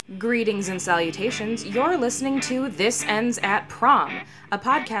Greetings and salutations. You're listening to This Ends at Prom, a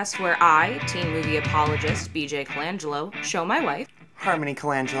podcast where I, teen movie apologist BJ Colangelo, show my wife, Harmony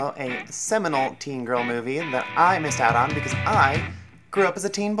Colangelo, a seminal teen girl movie that I missed out on because I grew up as a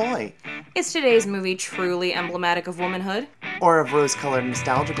teen boy. Is today's movie truly emblematic of womanhood? Or of rose-colored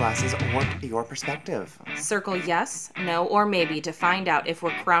nostalgia glasses warp your perspective. Circle yes, no, or maybe to find out if we're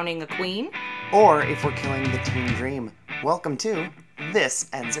crowning a queen. Or if we're killing the teen dream. Welcome to This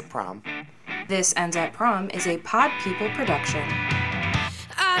Ends at Prom. This Ends at Prom is a Pod People production.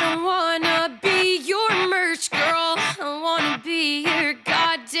 I don't wanna be your merch girl. I wanna be your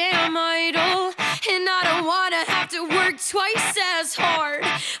goddamn idol. And I don't wanna have to work twice as hard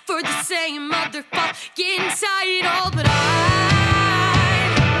for the same motherfucking title. But I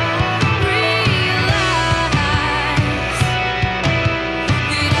realize that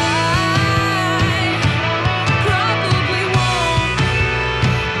I probably won't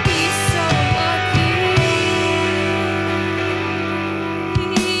be so lucky.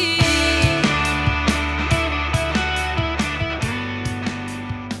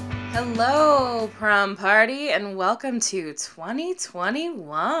 Hello, prom party, and welcome to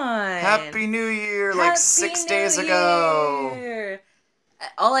 2021. Happy New Year, like Happy 6 New days ago. Year.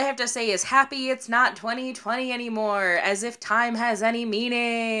 All I have to say is happy it's not 2020 anymore, as if time has any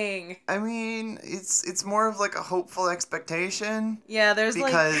meaning. I mean, it's more of like a hopeful expectation. Yeah, there's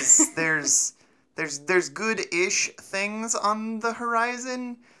Because there's good-ish things on the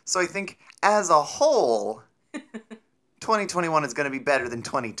horizon. So I think as a whole, 2021 is going to be better than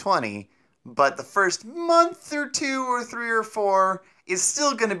 2020, but the first month or two or three or four is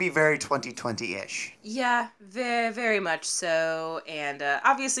still going to be very 2020-ish. Yeah, very, very much so. And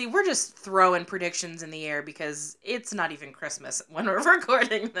obviously, we're just throwing predictions in the air because it's not even Christmas when we're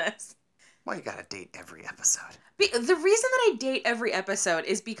recording this. Why you gotta date every episode? The reason that I date every episode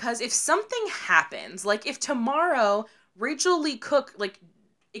is because if something happens, like if tomorrow Rachel Lee Cook,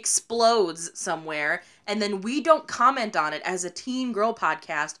 explodes somewhere, and then we don't comment on it as a teen girl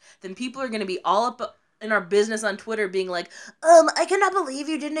podcast, then people are going to be all up in our business on Twitter being like, I cannot believe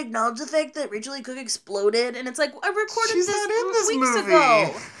you didn't acknowledge the fact that Rachel Lee Cook exploded, and it's like, I recorded She's this not in this weeks movie.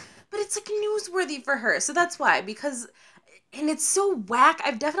 ago. But it's, newsworthy for her, so that's why, because, and it's so whack,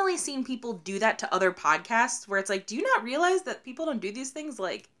 I've definitely seen people do that to other podcasts, where it's like, do you not realize that people don't do these things,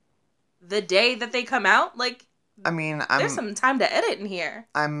 the day that they come out? I mean, There's some time to edit in here.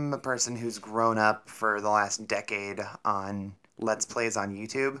 I'm a person who's grown up for the last decade on Let's Plays on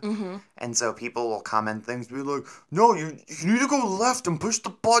YouTube. Mm-hmm. And so people will comment things, be like, no, you need to go left and push the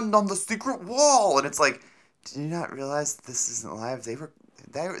button on the secret wall. And it's like, did you not realize this isn't live? They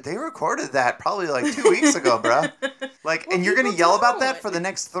recorded that probably 2 weeks ago, bruh. And you're going to yell about that for the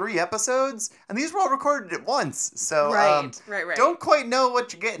next 3 episodes? And these were all recorded at once. So, right. Don't quite know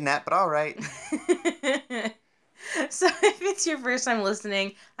what you're getting at, but all right. So if it's your first time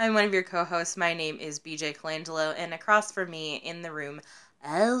listening, I'm one of your co-hosts. My name is BJ Colangelo, and across from me in the room,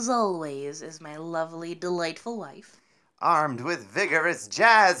 as always, is my lovely, delightful wife. Armed with vigorous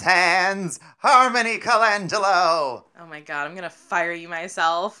jazz hands, Harmony Colangelo. Oh my god, I'm gonna fire you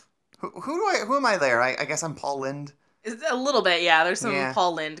myself. Who am I there? I guess I'm Paul Lind. It's a little bit, yeah. There's some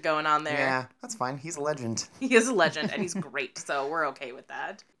Paul Lind going on there. Yeah, that's fine. He's a legend. He is a legend, and he's great, so we're okay with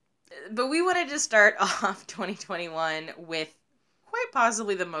that. But we wanted to start off 2021 with quite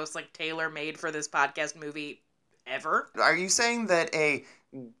possibly the most, tailor-made for this podcast movie ever. Are you saying that a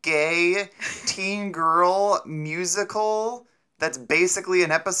gay teen girl musical that's basically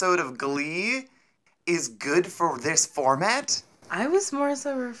an episode of Glee is good for this format? I was more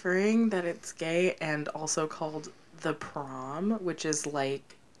so referring that it's gay and also called The Prom, which is 40%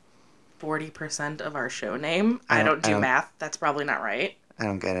 of our show name. I don't do math. That's probably not right. I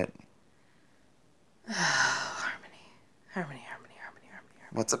don't get it. Harmony.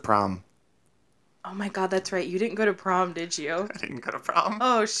 What's a prom? Oh my god, that's right. You didn't go to prom, did you? I didn't go to prom.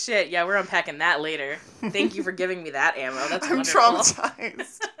 Oh shit, yeah, we're unpacking that later. Thank you for giving me that ammo. That's I'm wonderful.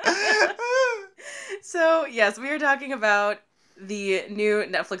 traumatized. So, yes, we are talking about the new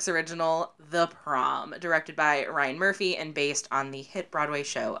Netflix original, The Prom, directed by Ryan Murphy and based on the hit Broadway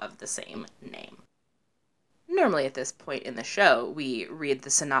show of the same name. Normally at this point in the show, we read the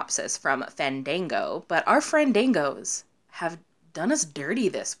synopsis from Fandango, but our Frandangos have done us dirty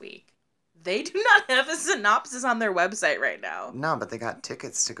this week. They do not have a synopsis on their website right now. No, but they got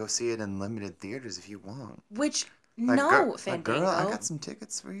tickets to go see it in limited theaters if you want. Which, Fandango. Girl, I got some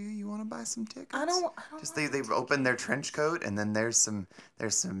tickets for you. You want to buy some tickets? I don't Just they open their trench coat and then there's some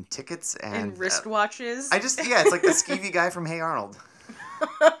tickets and wristwatches. It's like the skeevy guy from Hey Arnold.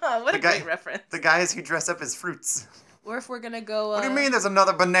 What a great reference. The guys who dress up as fruits. Or if we're gonna go. What do you mean there's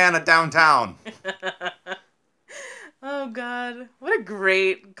another banana downtown? Oh God, what a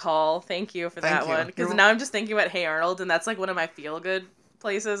great call! Thank you for Thank that you. one. Because now I'm just thinking about Hey Arnold, and that's like one of my feel-good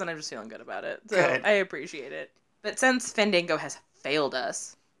places, and I'm just feeling good about it. So Good. I appreciate it. But since Fandango has failed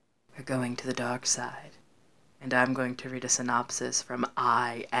us, we're going to the dark side, and I'm going to read a synopsis from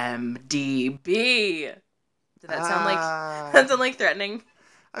IMDb. Did that sound like threatening?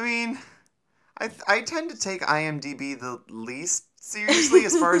 I mean, I tend to take IMDb the least seriously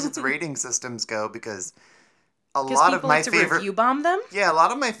as far as its rating systems go because a lot of people my like to favorite review bomb them. yeah, a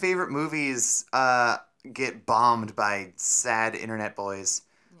lot of my favorite movies get bombed by sad internet boys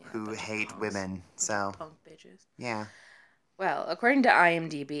who bunch of hate punks. women. So Punk bitches. yeah. Well, according to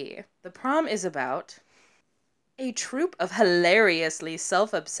IMDb, The Prom is about a troupe of hilariously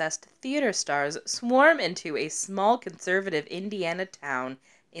self-obsessed theater stars swarm into a small conservative Indiana town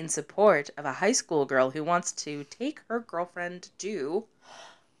in support of a high school girl who wants to take her girlfriend to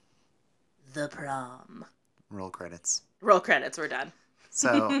the prom. Roll credits. Roll credits, we're done.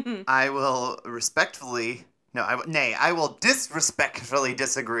 So I will respectfully, no, I will disrespectfully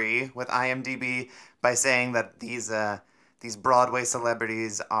disagree with IMDb by saying that these Broadway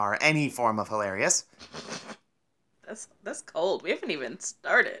celebrities are any form of hilarious. That's cold. We haven't even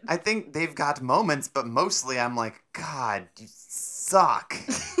started. I think they've got moments, but mostly I'm like, God, you suck.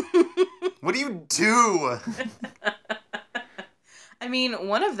 What do you do? I mean,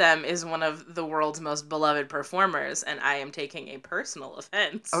 one of them is one of the world's most beloved performers, and I am taking a personal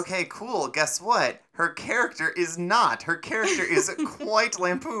offense. Okay, cool. Guess what? Her character is not. Her character is quite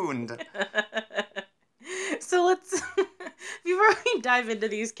lampooned. So let's, before we dive into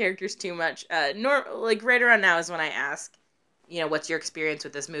these characters too much, right around now is when I ask, what's your experience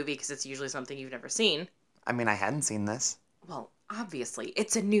with this movie? Because it's usually something you've never seen. I mean, I hadn't seen this. Well, obviously,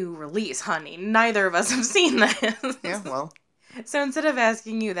 it's a new release, honey. Neither of us have seen this. Yeah, well. So instead of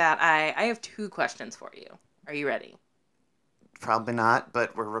asking you that, I have 2 questions for you. Are you ready? Probably not,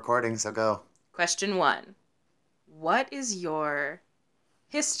 but we're recording, so go. Question 1. What is your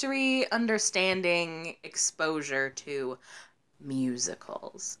history, understanding, exposure to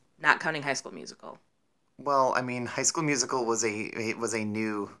musicals? Not counting High School Musical. Well, I mean, High School Musical was a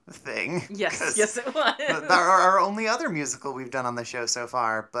new thing. Yes, it was. Our only other musical we've done on the show so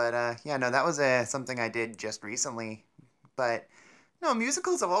far. But yeah, no, that was something I did just recently. But no,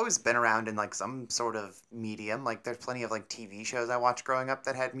 musicals have always been around in like some sort of medium. Like there's plenty of like TV shows I watched growing up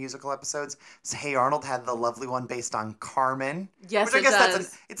that had musical episodes. So Hey Arnold had the lovely one based on Carmen. Yes, which I guess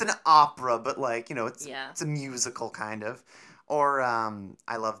does. It's an opera, but like, it's Yeah. it's a musical kind of. Or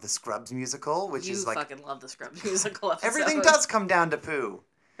I love the Scrubs musical, which you is like fucking love the Scrubs musical episode. everything does come down to poo.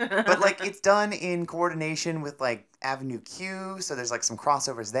 But like it's done in coordination with like Avenue Q, so there's like some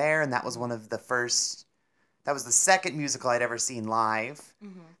crossovers there, and that was one of the first. That was the second musical I'd ever seen live.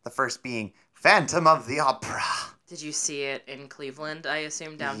 Mm-hmm. The first being Phantom of the Opera. Did you see it in Cleveland, I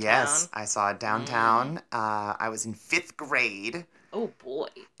assume, downtown? Yes, I saw it downtown. I was in 5th grade. Oh, boy.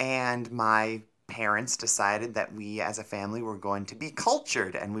 And my parents decided that we as a family were going to be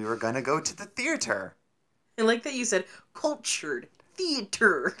cultured, and we were going to go to the theater. I like that you said cultured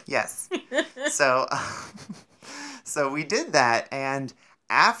theater. Yes. So we did that, and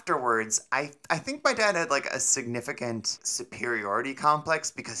afterwards, I think my dad had like a significant superiority complex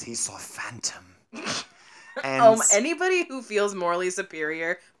because he saw Phantom. And anybody who feels morally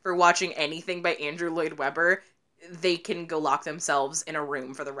superior for watching anything by Andrew Lloyd Webber, they can go lock themselves in a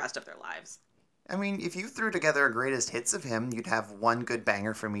room for the rest of their lives. I mean, if you threw together a greatest hits of him, you'd have one good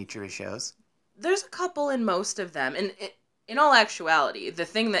banger from each of his shows. There's a couple in most of them, and in all actuality, the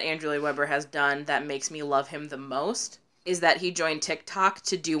thing that Andrew Lloyd Webber has done that makes me love him the most is that he joined TikTok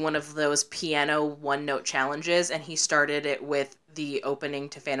to do one of those piano one-note challenges, and he started it with the opening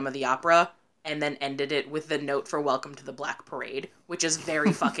to Phantom of the Opera, and then ended it with the note for Welcome to the Black Parade, which is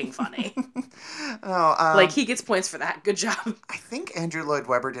very fucking funny. Like, he gets points for that. Good job. I think Andrew Lloyd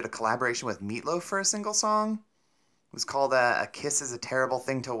Webber did a collaboration with Meatloaf for a single song. It was called A Kiss is a Terrible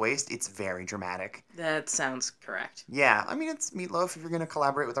Thing to Waste. It's very dramatic. That sounds correct. Yeah, I mean, it's Meatloaf. If you're going to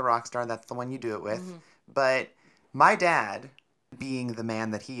collaborate with a rock star, that's the one you do it with. Mm-hmm. But my dad, being the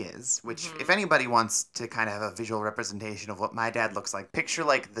man that he is, which if anybody wants to kind of have a visual representation of what my dad looks like, picture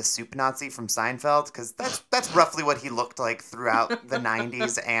like the soup Nazi from Seinfeld, because that's roughly what he looked like throughout the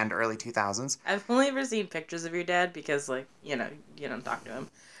 90s and early 2000s. I've only ever seen pictures of your dad because, like, you don't talk to him.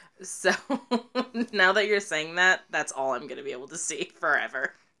 So now that you're saying that, that's all I'm going to be able to see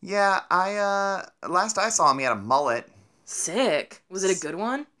forever. Yeah, last I saw him, he had a mullet. Sick. Was it a good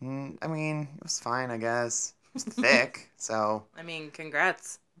one? I mean, it was fine, I guess. It was thick, so. I mean,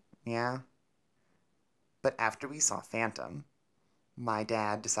 congrats. Yeah. But after we saw Phantom, my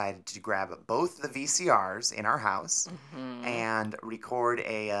dad decided to grab both the VCRs in our house and record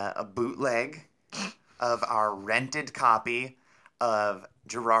a bootleg of our rented copy of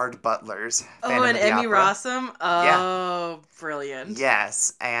Gerard Butler's Phantom and of the Emmy Opera. Rossum? Yeah. Oh, brilliant.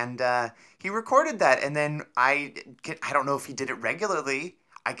 Yes, and he recorded that, and then I don't know if he did it regularly.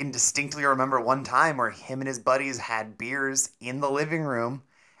 I can distinctly remember one time where him and his buddies had beers in the living room,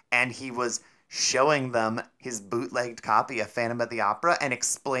 and he was showing them his bootlegged copy of Phantom of the Opera and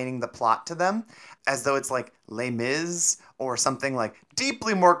explaining the plot to them as though it's like Les Mis or something like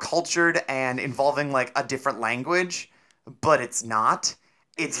deeply more cultured and involving like a different language, but it's not.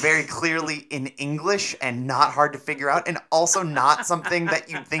 It's very clearly in English and not hard to figure out, and also not something that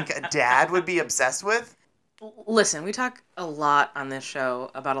you'd think a dad would be obsessed with. Listen, we talk a lot on this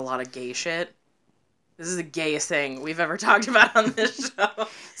show about a lot of gay shit. This is the gayest thing we've ever talked about on this show.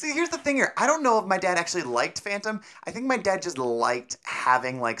 See, here's the thing here. I don't know if my dad actually liked Phantom. I think my dad just liked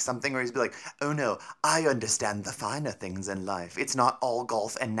having, like, something where he'd be like, oh no, I understand the finer things in life. It's not all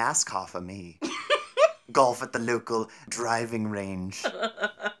golf and NASCAR for me. Golf at the local driving range.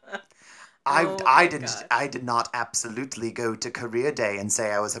 I did not absolutely go to career day and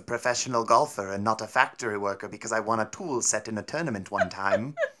say I was a professional golfer and not a factory worker because I won a tool set in a tournament one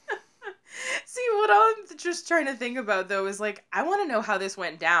time. See, what I'm just trying to think about, though, is, like, I want to know how this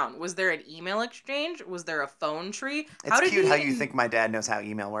went down. Was there an email exchange? Was there a phone tree? It's cute how you think my dad knows how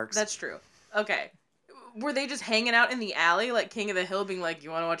email works. That's true. Okay. Were they just hanging out in the alley, like King of the Hill, being like,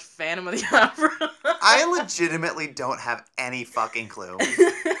 you want to watch Phantom of the Opera? I legitimately don't have any fucking clue.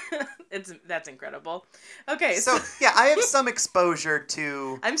 That's incredible. Okay, So, yeah, I have some exposure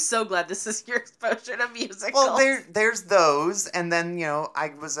to... I'm so glad this is your exposure to musicals. Well, there's those, and then, you know,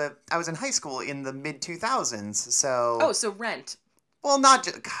 I was in high school in the mid-2000s, so... Oh, so Rent. Well, not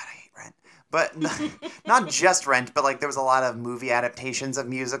just... God, I hate Rent. But not just Rent, but, like, there was a lot of movie adaptations of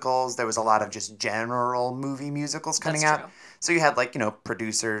musicals. There was a lot of just general movie musicals coming That's out. true. So you had, like, you know,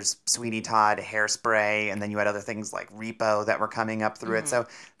 producers, Sweeney Todd, Hairspray, and then you had other things like Repo that were coming up through it. So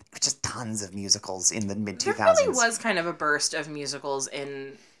just tons of musicals in the mid-2000s. There really was kind of a burst of musicals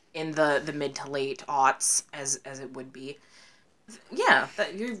in the mid to late aughts, as it would be. Yeah,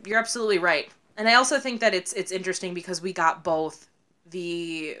 you're absolutely right. And I also think that it's interesting because we got both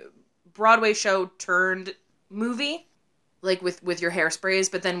the Broadway show turned movie, like with your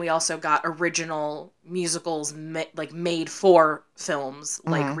Hairsprays, but then we also got original musicals made for films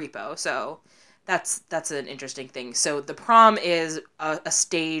like Repo. So that's an interesting thing. So The Prom is a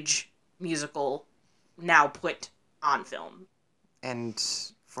stage musical now put on film. And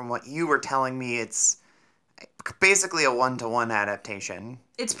from what you were telling me, it's basically a one-to-one adaptation.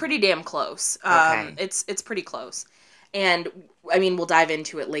 It's pretty damn close. Okay. It's pretty close. And, I mean, we'll dive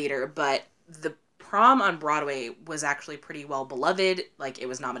into it later, but The Prom on Broadway was actually pretty well beloved. Like, it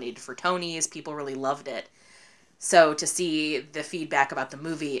was nominated for Tonys. People really loved it. So to see the feedback about the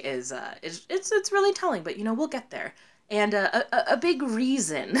movie is it's really telling, but, you know, we'll get there. And a big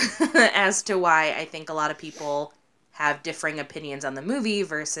reason as to why I think a lot of people have differing opinions on the movie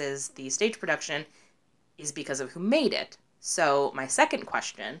versus the stage production is because of who made it. So my second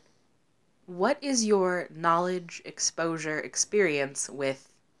question, what is your knowledge, exposure, experience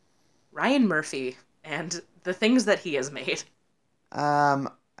with Ryan Murphy and the things that he has made?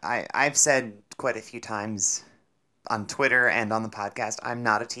 I've said quite a few times on Twitter and on the podcast, I'm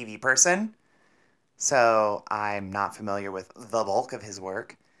not a TV person, so I'm not familiar with the bulk of his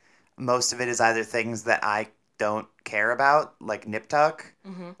work. Most of it is either things that I don't care about, like Nip Tuck,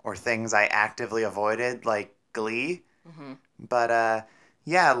 or things I actively avoided, like Glee. But,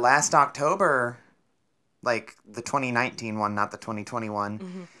 yeah, last October, like the 2019 one, not the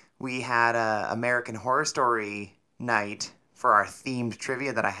 2021, we had a American Horror Story night for our themed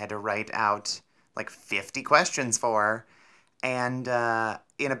trivia that I had to write out like 50 questions for. And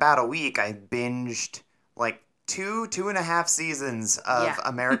in about a week, I binged like two and a half seasons of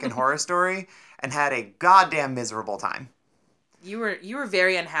American Horror Story and had a goddamn miserable time. You were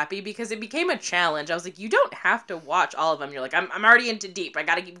very unhappy because it became a challenge. I was like, you don't have to watch all of them. You're like, I'm already into deep. I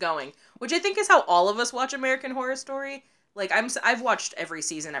got to keep going, which I think is how all of us watch American Horror Story. Like I've watched every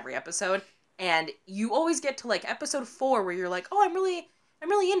season, every episode, and you always get to like episode 4 where you're like, oh, I'm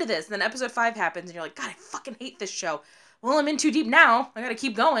really into this. And then episode 5 happens, and you're like, God, I fucking hate this show. Well, I'm in too deep now. I got to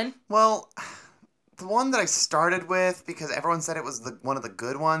keep going. Well, the one that I started with, because everyone said it was one of the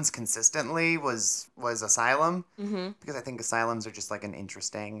good ones consistently, was Asylum. Because I think asylums are just like an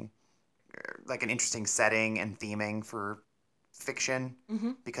interesting setting and theming for fiction,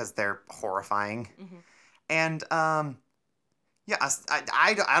 because they're horrifying. And Yeah,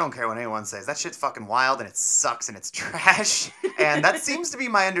 I don't care what anyone says. That shit's fucking wild and it sucks and it's trash. And that seems to be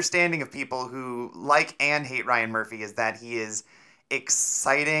my understanding of people who like and hate Ryan Murphy, is that he is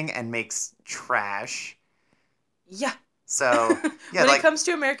exciting and makes trash. Yeah. So, yeah, when like, it comes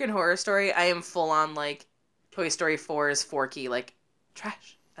to American Horror Story, I am full on like Toy Story 4's Forky, like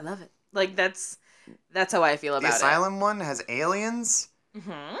trash. I love it. Like that's how I feel the about Asylum one has aliens it.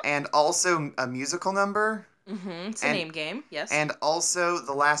 Mm-hmm. and also a musical number. Mm-hmm. It's a And- name game, yes. And also,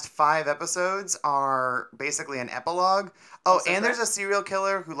 the last 5 episodes are basically an epilogue. Oh, Also and there's a correct. serial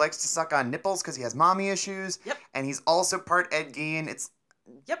killer who likes to suck on nipples because he has mommy issues. Yep. And he's also part Ed Gein. It's,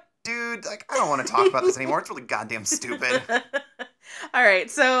 Yep. dude, like, I don't want to talk about this anymore. It's really goddamn stupid. All right,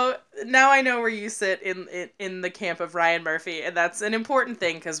 so now I know where you sit in the camp of Ryan Murphy, and that's an important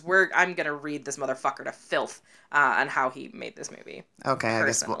thing because I'm gonna read this motherfucker to filth on how he made this movie. Okay, I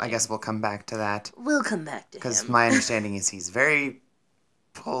Personally. guess we'll come back to that. We'll come back to Because him. my understanding is he's very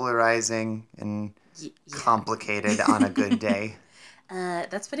polarizing and Yeah. complicated on a good day.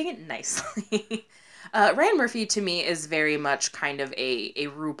 That's putting it nicely. Ryan Murphy to me is very much kind of a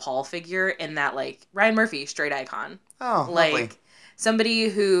RuPaul figure in that, like, Ryan Murphy, straight icon. Oh, Like, lovely. somebody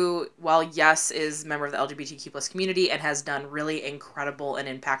who, while yes, is a member of the LGBTQ plus community and has done really incredible and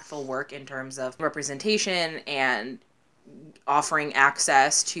impactful work in terms of representation and offering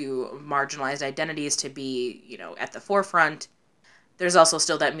access to marginalized identities to be, at the forefront. There's also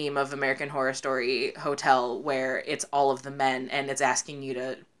still that meme of American Horror Story Hotel where it's all of the men and it's asking you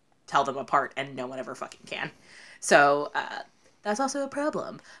to tell them apart and no one ever fucking can. So that's also a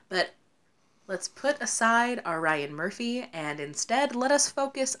problem. But let's put aside our Ryan Murphy and instead let us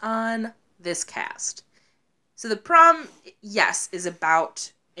focus on this cast. So The Prom, yes, is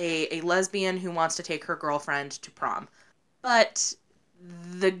about a lesbian who wants to take her girlfriend to prom. But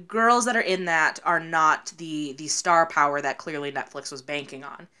the girls that are in that are not the star power that clearly Netflix was banking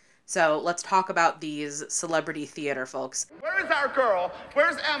on. So let's talk about these celebrity theater folks. Where is our girl?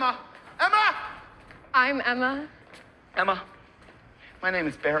 Where's Emma? Emma! I'm Emma. Emma, my name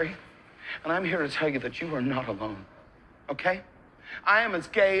is Barry, and I'm here to tell you that you are not alone, okay? I am as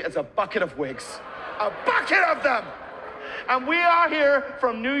gay as a bucket of wigs. A bucket of them! And we are here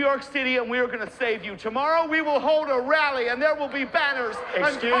from New York City, and we are going to save you. Tomorrow we will hold a rally, and there will be banners and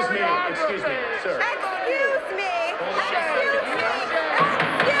Excuse me, choreography. sir. Excuse me.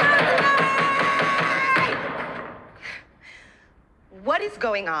 What is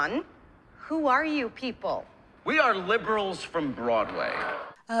going on? Who are you people? We are liberals from Broadway.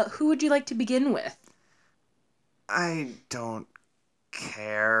 Who would you like to begin with? I don't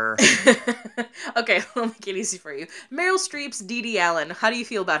care. Okay, I'll make it easy for you. Meryl Streep's Dee Dee Allen. How do you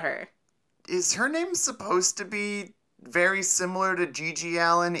feel about her? Is her name supposed to be very similar to Gigi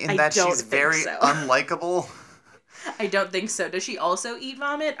Allen in I that don't she's think very so. unlikable? I don't think so. Does she also eat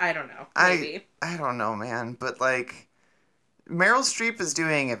vomit? I don't know. Maybe. I don't know, man, but like Meryl Streep is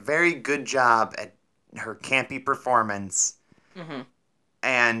doing a very good job at her campy performance. Mm-hmm.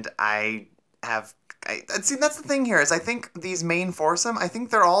 And see, that's the thing here, is I think these main foursome, I think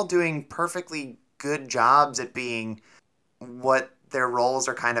they're all doing perfectly good jobs at being what their roles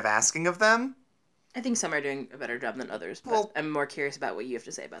are kind of asking of them. I think some are doing a better job than others, but Well- I'm more curious about what you have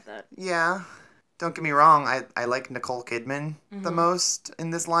to say about that. Yeah. Don't get me wrong, I like Nicole Kidman the most in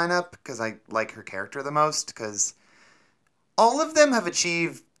this lineup, because I like her character the most, because all of them have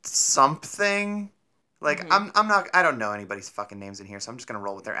achieved something. Like, I don't know anybody's fucking names in here, so I'm just gonna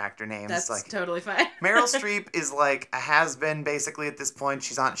roll with their actor names. That's like, totally fine. Meryl Streep is like a has-been basically at this point.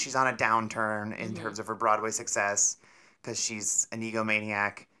 She's on a downturn in terms of her Broadway success because she's an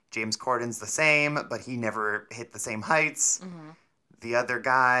egomaniac. James Corden's the same, but he never hit the same heights. The other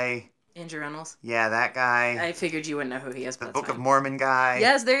guy, Andrew Reynolds. yeah, that guy. I figured you wouldn't know who he is, but The that's Book of fine. Mormon guy.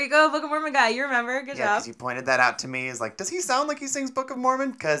 Yes, there you go, Book of Mormon guy. You remember. Good Yeah, job. because you pointed that out to me. Is like, does he sound like he sings Book of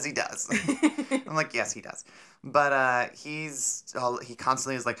Mormon? Because he does. I'm like, yes, he does. But he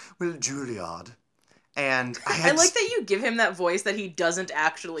constantly is like, well, Juilliard. And I like that you give him that voice that he doesn't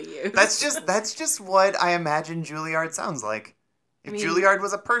actually use. That's just what I imagine Juilliard sounds like. If Juilliard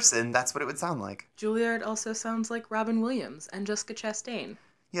was a person, that's what it would sound like. Juilliard also sounds like Robin Williams and Jessica Chastain.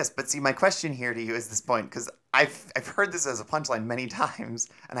 Yes, but see, my question here to you is this point, because I've heard this as a punchline many times,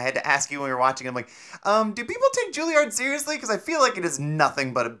 and I had to ask you when we were watching. I'm like, do people take Juilliard seriously? Because I feel like it is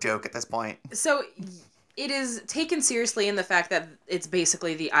nothing but a joke at this point. So it is taken seriously in the fact that it's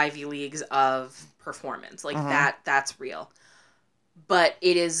basically the Ivy Leagues of performance. Like that's real. But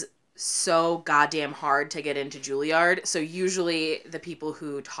it is so goddamn hard to get into Juilliard. So usually the people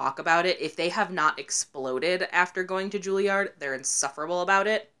who talk about it, if they have not exploded after going to Juilliard, they're insufferable about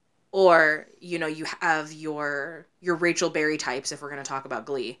it. Or, you know, you have your Rachel Berry types, if we're going to talk about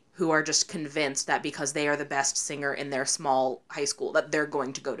Glee, who are just convinced that because they are the best singer in their small high school, that they're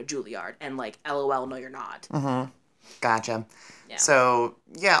going to go to Juilliard. And, like, LOL, no, you're not. Gotcha. Yeah. So,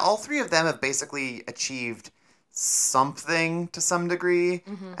 yeah, all three of them have basically achieved something to some degree.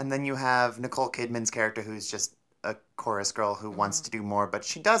 And then you have Nicole Kidman's character, who's just a chorus girl who wants to do more, but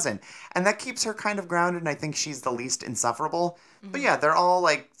she doesn't. And that keeps her kind of grounded, and I think she's the least insufferable. But yeah, they're all,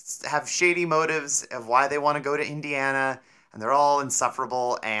 like, have shady motives of why they want to go to Indiana, and they're all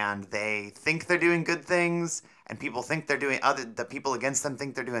insufferable, and they think they're doing good things, and people think they're doing the people against them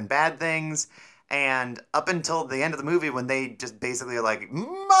think they're doing bad things. And up until the end of the movie, when they just basically are like,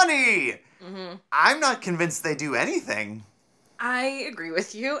 money! I'm not convinced they do anything. I agree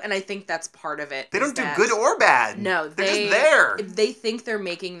with you, and I think that's part of it. They don't do good or bad. No, they're just there. They think they're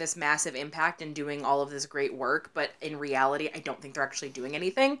making this massive impact and doing all of this great work, but in reality, I don't think they're actually doing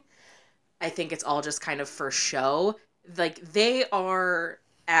anything. I think it's all just kind of for show. Like, they are,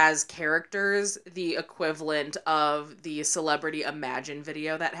 as characters, the equivalent of the Celebrity Imagine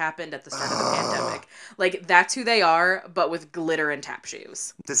video that happened at the start of the pandemic. Like, that's who they are, but with glitter and tap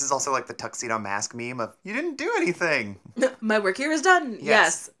shoes. This is also like the Tuxedo Mask meme of, you didn't do anything. My work here is done.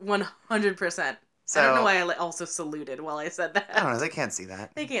 Yes. 100%. So, I don't know why I also saluted while I said that. I don't know, they can't see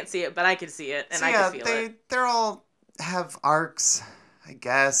that. They can't see it, but I can see it, and So I yeah, can feel it. they're all have arcs, I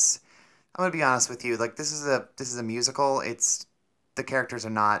guess. I'm gonna be honest with you. Like, this is a musical. It's the characters are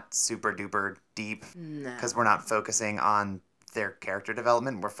not super duper deep No. because we're not focusing on their character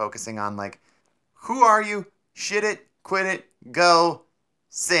development. We're focusing on, like, who are you? Shit it, quit it, go,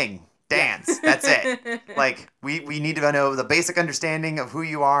 sing, dance. That's it. Like, we need to know the basic understanding of who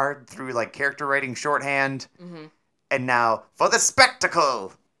you are through, like, character writing shorthand. And now for the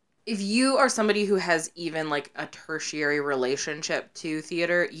spectacle. If you are somebody who has even, like, a tertiary relationship to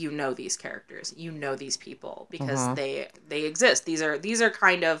theater, you know these characters. You know these people because they exist. These are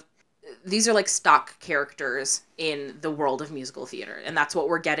like stock characters in the world of musical theater, and that's what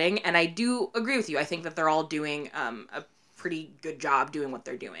we're getting. And I do agree with you. I think that they're all doing a pretty good job doing what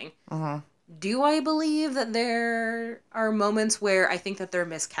they're doing. Do I believe that there are moments where I think that they're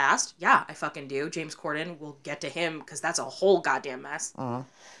miscast? Yeah, I fucking do. James Corden, we'll get to him because that's a whole goddamn mess.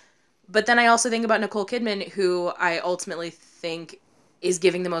 But then I also think about Nicole Kidman, who I ultimately think is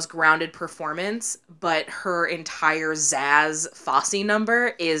giving the most grounded performance, but her entire Zaz Fosse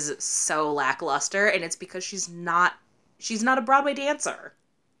number is so lackluster, and it's because she's not a Broadway dancer.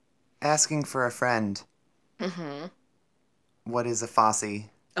 Asking for a friend. What is a Fosse?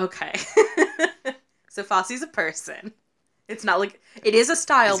 Okay. So Fosse's a person. It's not like... It is a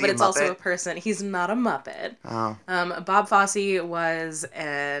style, but it's also a person. He's not a Muppet. Oh. Bob Fosse was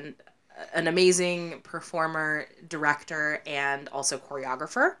an amazing performer, director, and also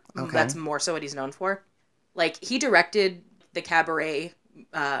choreographer. Okay. That's more so what he's known for. Like, he directed the Cabaret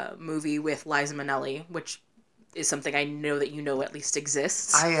movie with Liza Minnelli, which is something I know that you know at least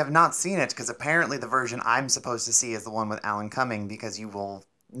exists. I have not seen it because apparently the version I'm supposed to see is the one with Alan Cumming because you will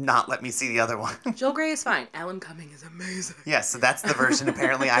not let me see the other one. Joel Grey is fine. Alan Cumming is amazing. Yes, so that's the version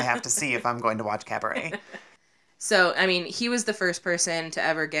apparently I have to see if I'm going to watch Cabaret. So, I mean, he was the first person to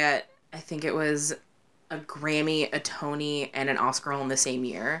ever get, I think it was a Grammy, a Tony, and an Oscar all in the same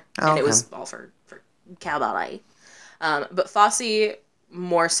year. Oh, and it was all for Cabaret. But Fosse,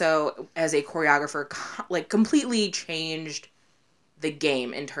 more so as a choreographer, like, completely changed the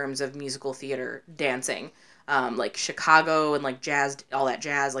game in terms of musical theater dancing. Like Chicago and like jazz, all that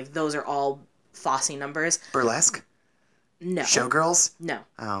jazz, like those are all Fosse numbers. Burlesque? No. Showgirls? No.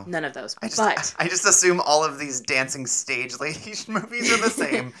 Oh. None of those. I just assume all of these dancing stage lady movies are the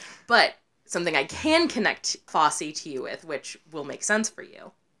same. But something I can connect Fosse to you with, which will make sense for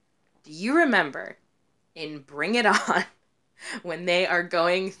you. Do you remember in Bring It On, when they are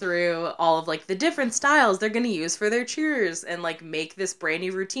going through all of like the different styles they're going to use for their cheers and like make this brand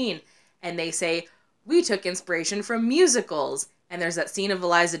new routine, and they say, we took inspiration from musicals, and there's that scene of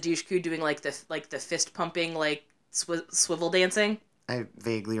Eliza Dushku doing like the fist pumping like swivel dancing. I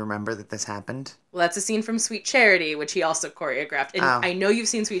vaguely remember that this happened. Well, that's a scene from Sweet Charity, which he also choreographed. And I know you've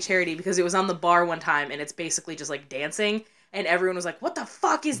seen Sweet Charity because it was on the bar one time, and it's basically just like dancing. And everyone was like, what the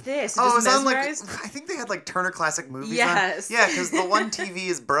fuck is this? It was on, like, I think they had, like, Turner Classic Movies Yes. on. Yeah, because the one TV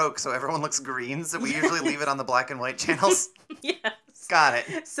is broke, so everyone looks green, so we usually leave it on the black and white channels. Yes. Got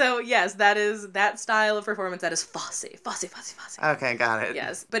it. So, yes, that is that style of performance. That is Fosse. Fosse. Okay, got it.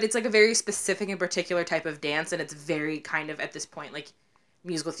 Yes. But it's, like, a very specific and particular type of dance, and it's very kind of, at this point, like,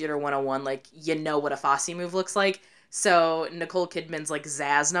 musical theater 101, like, you know what a Fosse move looks like. So, Nicole Kidman's, like,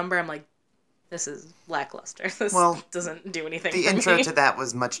 Zaz number, I'm like, This is lackluster. This Well, doesn't do anything The for intro me. to that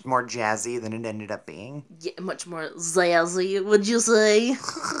was much more jazzy than it ended up being. Yeah, much more zazzy, would you say?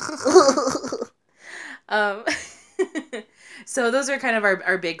 um, so those are kind of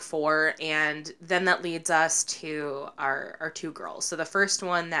our big four, and then that leads us to our two girls. So the first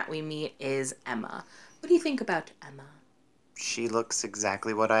one that we meet is Emma. What do you think about Emma? She looks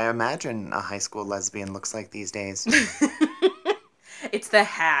exactly what I imagine a high school lesbian looks like these days. It's the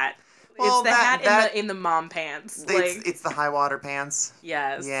hat. Well, It's the hat in the mom pants. It's the high water pants.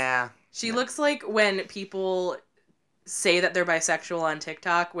 Yes. Yeah. She looks like when people say that they're bisexual on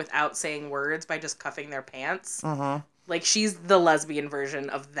TikTok without saying words by just cuffing their pants. Mm-hmm. Like, she's the lesbian version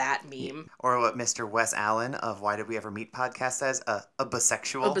of that meme. Or what Mr. Wes Allen of Why Did We Ever Meet podcast says, a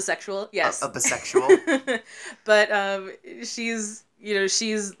bisexual. A bisexual, yes. A bisexual. But she's,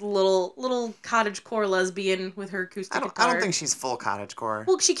 she's little cottagecore lesbian with her acoustic guitar. I don't think she's full cottagecore.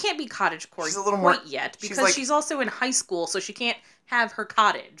 Well, she can't be cottagecore She's a little quite more, yet because she's also in high school, so she can't have her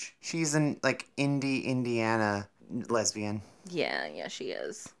cottage. She's an Indiana lesbian. Yeah, she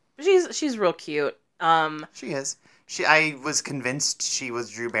is. She's real cute. She is. I was convinced she was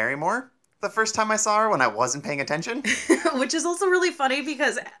Drew Barrymore the first time I saw her when I wasn't paying attention. Which is also really funny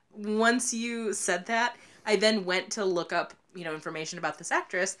because once you said that, I then went to look up, information about this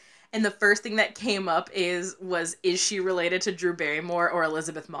actress, and the first thing that came up is she related to Drew Barrymore or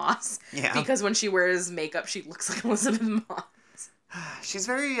Elizabeth Moss? Yeah. Because when she wears makeup, she looks like Elizabeth Moss. She's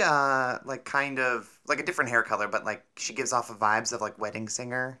very kind of like a different hair color, but she gives off vibes of wedding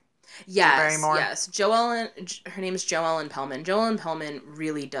singer. Yes, Barrymore. yes. Her name is Joellen Pellman. Joellen Pellman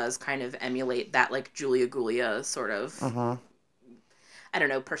really does kind of emulate that Julia Gulia sort of, I don't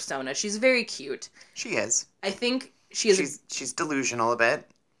know, persona. She's very cute. She is. I think she's delusional a bit.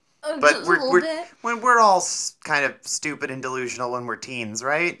 But we're all kind of stupid and delusional when we're teens,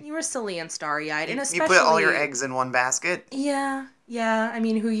 right? You were silly and starry-eyed, and You especially put all your eggs in one basket. Yeah. I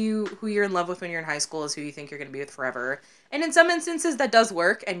mean, who you're in love with when you're in high school is who you think you're going to be with forever. And in some instances, that does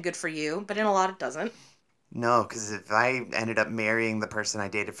work, and good for you. But in a lot, it doesn't. No, because if I ended up marrying the person I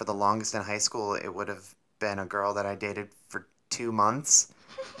dated for the longest in high school, it would have been a girl that I dated for 2 months,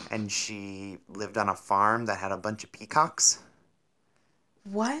 and she lived on a farm that had a bunch of peacocks.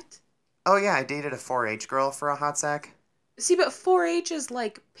 What? Oh yeah, I dated a 4-H girl for a hot sec. See, but 4-H is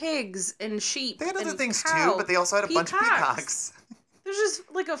like pigs and sheep. They had other and things cow. too, but they also had a bunch of peacocks. There's just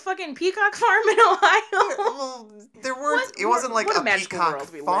a fucking peacock farm in Ohio. Well, there weren't. It wasn't like a peacock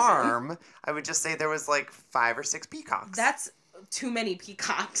farm. I would just say there was 5 or 6 peacocks. That's too many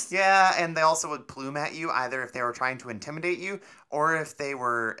peacocks. Yeah, and they also would plume at you either if they were trying to intimidate you or if they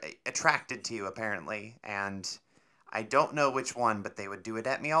were attracted to you, apparently. And I don't know which one, but they would do it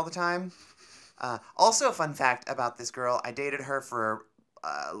at me all the time. Also, a fun fact about this girl: I dated her for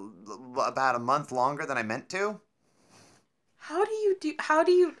about a month longer than I meant to.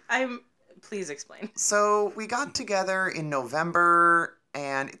 Please explain. So we got together in November,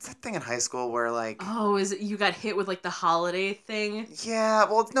 and it's that thing in high school where Oh, is it you got hit with the holiday thing? Yeah,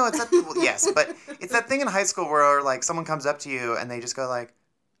 well, no, it's that. Well, yes, but it's that thing in high school where someone comes up to you and they just go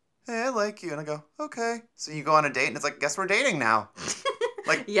 "Hey, I like you," and I go, "Okay." So you go on a date, and it's guess we're dating now.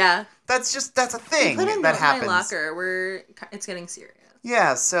 Yeah. That's a thing put a that note happens. In my locker. It's getting serious.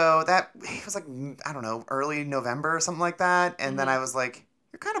 Yeah, so that it was I don't know, early November or something like that, and then I was like,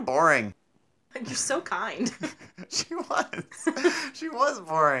 "You're kind of boring." You're so kind. She was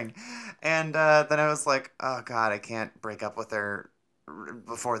boring, and then I was like, "Oh God, I can't break up with her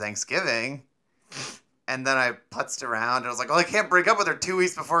before Thanksgiving." And then I putzed around, and I was like, "Well, I can't break up with her 2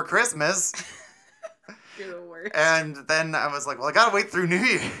 weeks before Christmas." You're the worst. And then I was like, "Well, I gotta wait through New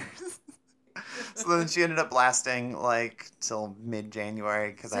Year's." So then she ended up lasting till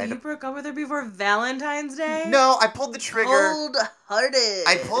mid-January because you broke up with her before Valentine's Day? No, I pulled the trigger. Cold-hearted.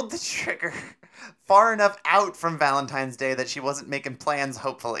 I pulled the trigger far enough out from Valentine's Day that she wasn't making plans.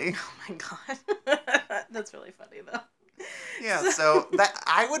 Hopefully. Oh my god, that's really funny though. Yeah, so that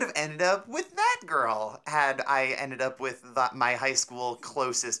I would have ended up with that girl had I ended up with my high school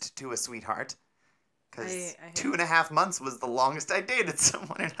closest to a sweetheart. Because 2.5 months was the longest I dated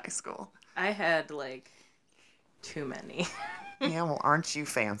someone in high school. I had too many. Yeah, well, aren't you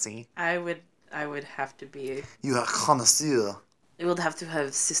fancy? I would have to be. You're a connoisseur. I would have to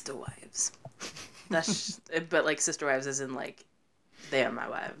have sister wives. That's but sister wives as in they are my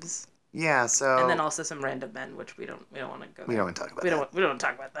wives. Yeah, so. And then also some random men, which we don't want to go. We don't want to talk about. We don't want to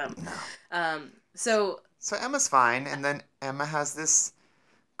talk about them. No. So Emma's fine, and then Emma has this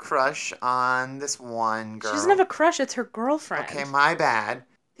crush on this one girl. She doesn't have a crush, it's her girlfriend. Okay, my bad.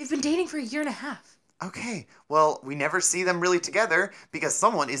 They've been dating for 1.5 years. Okay, well, we never see them really together because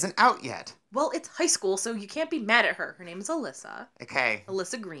someone isn't out yet. Well, it's high school, so you can't be mad at her. Her name is Alyssa. Okay,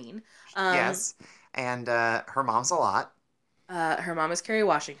 Alyssa Green. yes. And her mom's a lot. Her mom is Kerry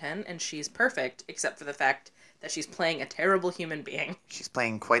Washington, and she's perfect, except for the fact that she's playing a terrible human being. She's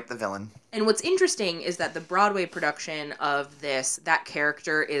playing quite the villain. And what's interesting is that the Broadway production of that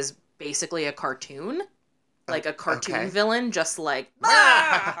character is basically a cartoon. Like a cartoon Okay. villain, just like, the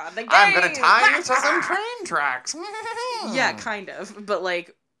I'm gonna gays! tie you to some train tracks. Yeah, kind of, but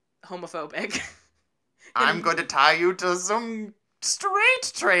like homophobic. I'm going to tie you to some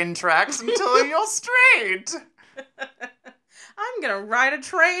straight train tracks until you're straight. I'm gonna ride a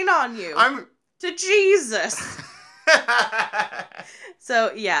train on you I'm. to Jesus.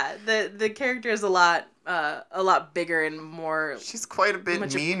 So yeah, the character is a lot bigger and more. She's quite a bit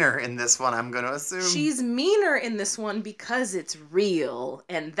Much- meaner in this one, I'm going to assume. She's meaner in this one because it's real,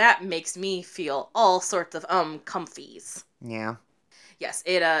 and that makes me feel all sorts of comfies. Yeah. Yes,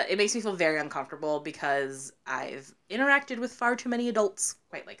 it makes me feel very uncomfortable because I've interacted with far too many adults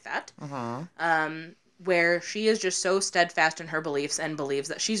quite like that. Where she is just so steadfast in her beliefs and believes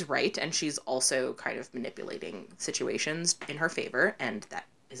that she's right, and she's also kind of manipulating situations in her favor, and that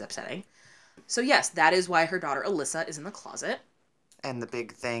is upsetting. So yes, that is why her daughter Alyssa is in the closet. And the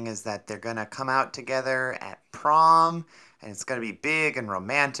big thing is that they're going to come out together at prom, and it's going to be big and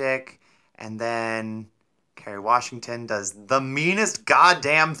romantic, and then Kerry Washington does the meanest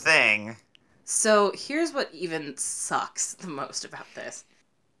goddamn thing. So here's what even sucks the most about this.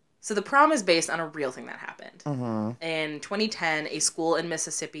 So the prom is based on a real thing that happened. In 2010, a school in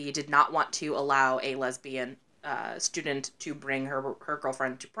Mississippi did not want to allow a lesbian student to bring her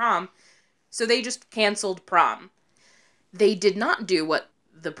girlfriend to prom, so they just canceled prom. They did not do what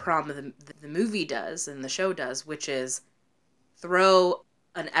the prom of the movie does and the show does, which is throw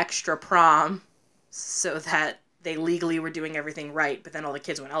an extra prom so that they legally were doing everything right, but then all the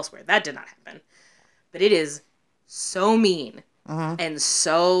kids went elsewhere. That did not happen. But it is so mean and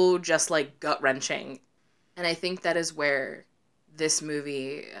so just like gut-wrenching. And I think that is where this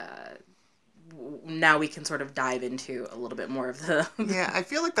movie, now we can sort of dive into a little bit more of the... Yeah, I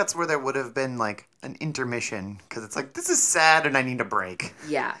feel like that's where there would have been like an intermission, because it's like, this is sad and I need a break.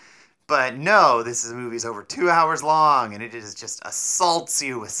 Yeah. But no, this movie's over 2 hours long, and it is just assaults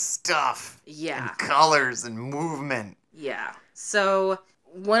you with stuff. Yeah. And colors and movement. Yeah. So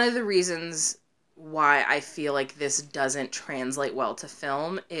one of the reasons why I feel like this doesn't translate well to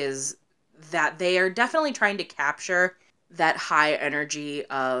film is that they are definitely trying to capture that high energy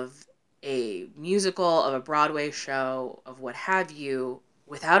of a musical, of a Broadway show, of what have you,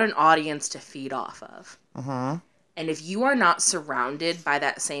 without an audience to feed off of. And if you are not surrounded by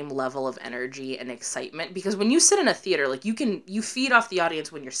that same level of energy and excitement, because when you sit in a theater, like you feed off the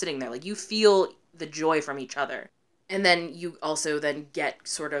audience when you're sitting there, like you feel the joy from each other. And then you also then get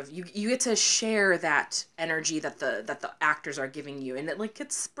sort of, you get to share that energy that the actors are giving you, and it like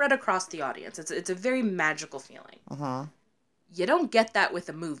gets spread across the audience. It's a very magical feeling. You don't get that with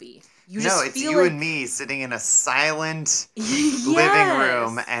a movie. You just it's feel you like... and me sitting in a silent Yes. living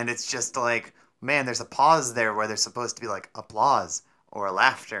room, and it's just like, man, there's a pause there where there's supposed to be like applause or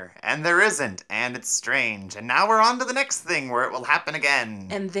laughter, and there isn't, and it's strange. And now we're on to the next thing where it will happen again.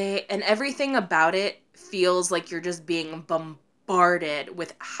 And everything about it feels like you're just being bombarded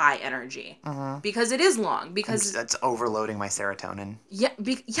with high energy. Because it is long. Because That's overloading my serotonin.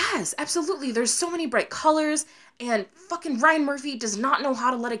 yes, absolutely. There's so many bright colors, and fucking Ryan Murphy does not know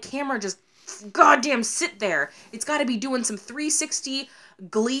how to let a camera just goddamn sit there. It's got to be doing some 360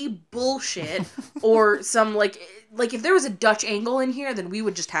 Glee bullshit, or some like if there was a Dutch angle in here, then we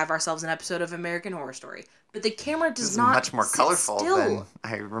would just have ourselves an episode of American Horror Story. But the camera does This is not much more sit colorful still. than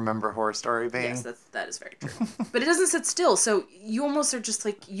I remember Horror Story being. Yes, that is very true. But it doesn't sit still, so you almost are just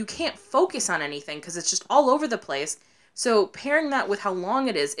like, you can't focus on anything because it's just all over the place. So pairing that with how long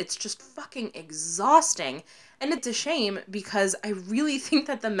it is, it's just fucking exhausting. And it's a shame because I really think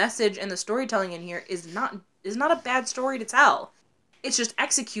that the message and the storytelling in here is not a bad story to tell. It's just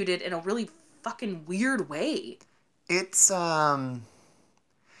executed in a really fucking weird way. It's can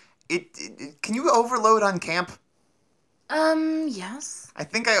you overload on camp? Yes. I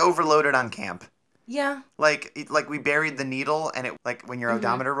think I overloaded on camp. Yeah. Like we buried the needle, and it like when your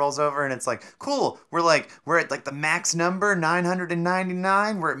odometer rolls over, and it's like, cool, we're at like the max number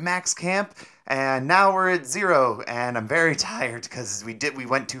 999. We're at max camp, and now we're at 0, and I'm very tired because we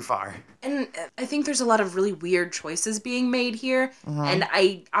went too far. And I think there's a lot of really weird choices being made here. And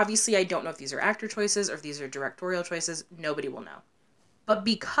I don't know if these are actor choices or if these are directorial choices. Nobody will know. But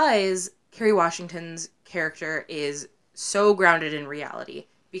because Kerry Washington's character is so grounded in reality,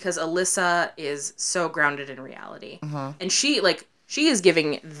 because Alyssa is so grounded in reality. And she is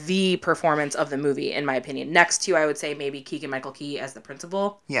giving the performance of the movie, in my opinion. Next to, I would say, maybe Keegan-Michael Key as the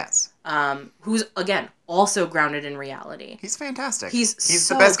principal. Yes. Who's, again, also grounded in reality. He's fantastic. He's the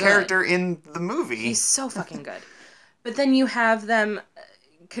so best good. character in the movie. He's so fucking good. But then you have them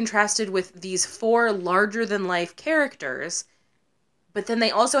contrasted with these 4 larger-than-life characters. But then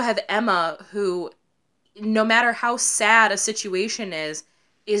they also have Emma, who, no matter how sad a situation is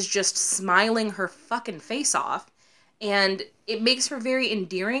just smiling her fucking face off. And it makes her very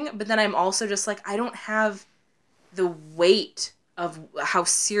endearing, but then I'm also just like, I don't have the weight of how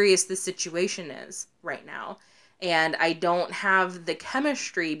serious this situation is right now. And I don't have the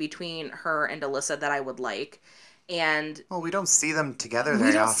chemistry between her and Alyssa that I would like. And well, we don't see them together very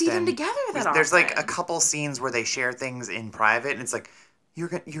we don't often. see them together that often. There's like a couple scenes where they share things in private, and it's like, you're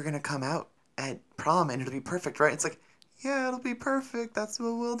gonna come out at prom and it'll be perfect, right? It's like, yeah, it'll be perfect. That's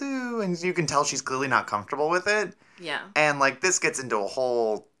what we'll do. And you can tell she's clearly not comfortable with it. Yeah. And like this gets into a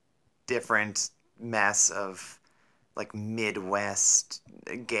whole different mess of like Midwest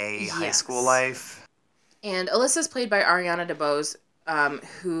gay high school life. And Alyssa's played by Ariana DeBose,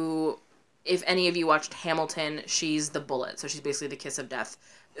 who, if any of you watched Hamilton, she's the bullet. So she's basically the kiss of death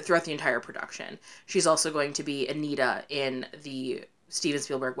throughout the entire production. She's also going to be Anita in the Steven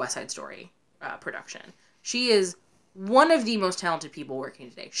Spielberg West Side Story production. She is one of the most talented people working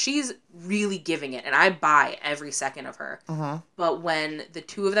today. She's really giving it, and I buy every second of her. But when the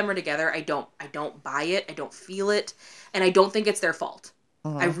two of them are together, I don't buy it. I don't feel it, and I don't think it's their fault.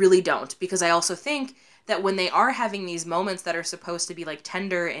 I really don't, because I also think that when they are having these moments that are supposed to be like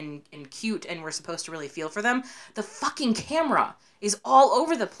tender and cute, and we're supposed to really feel for them, the fucking camera is all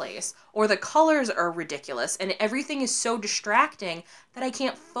over the place, or the colors are ridiculous, and everything is so distracting that I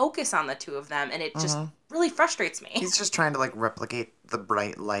can't focus on the two of them, and it just really frustrates me. He's just trying to like replicate the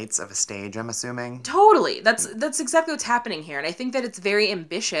bright lights of a stage, I'm assuming. Totally. That's exactly what's happening here, and I think that it's very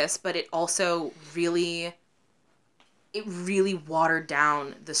ambitious, but it also really watered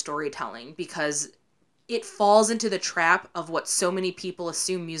down the storytelling, because it falls into the trap of what so many people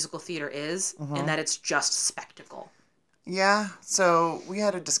assume musical theater is, and that it's just spectacle. Yeah, so we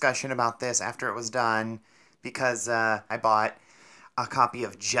had a discussion about this after it was done, because I bought a copy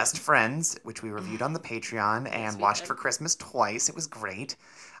of Just Friends, which we reviewed on the Patreon and watched for Christmas twice. It was great.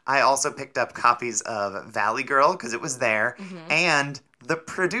 I also picked up copies of Valley Girl, because it was there, and The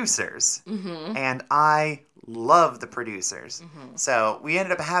Producers. And I love The Producers. So we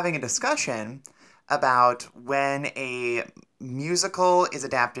ended up having a discussion about when a musical is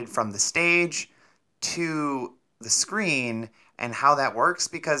adapted from the stage to the screen and how that works,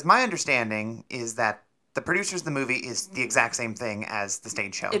 because my understanding is that The Producers, the movie, is the exact same thing as the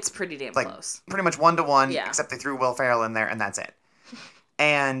stage show. It's pretty damn close. Pretty much 1-to-1, Yeah. except they threw Will Ferrell in there, and that's it.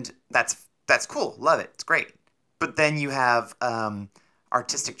 And that's cool. Love it. It's great. But then you have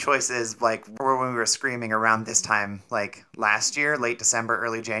artistic choices, like when we were screaming around this time, like last year, late December,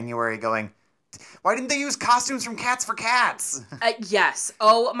 early January, going, why didn't they use costumes from Cats for Cats? Yes.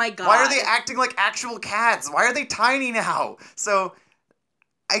 Oh my god. Why are they acting like actual cats? Why are they tiny now? So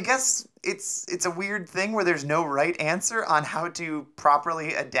I guess it's a weird thing where there's no right answer on how to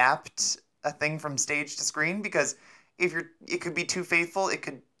properly adapt a thing from stage to screen, because it could be too faithful, it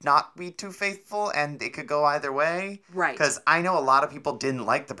could not be too faithful, and it could go either way. Right. Because I know a lot of people didn't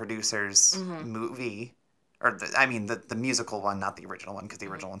like The Producers movie, or the musical one, not the original one, because the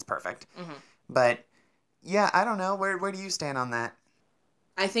original one's perfect. But yeah, I don't know. Where do you stand on that?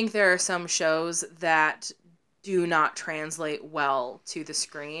 I think there are some shows that do not translate well to the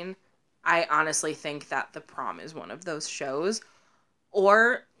screen. I honestly think that The Prom is one of those shows.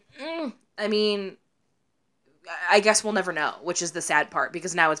 Or, I mean, I guess we'll never know, which is the sad part,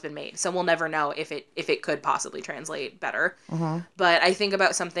 because now it's been made. So we'll never know if it could possibly translate better. But I think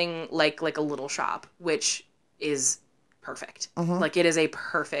about something like A Little Shop, which is perfect. Like, it is a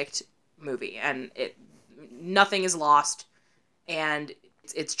perfect movie, and nothing is lost, and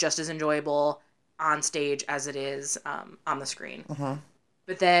it's just as enjoyable on stage as it is on the screen.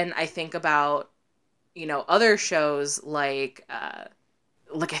 But then I think about, other shows like I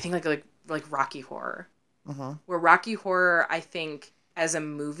think like Rocky Horror, where Rocky Horror, I think, as a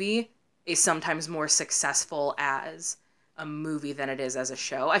movie is sometimes more successful as a movie than it is as a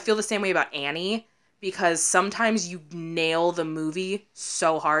show. I feel the same way about Annie, because sometimes you nail the movie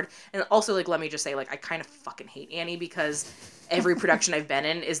so hard. And also, let me just say, I kind of fucking hate Annie, because every production I've been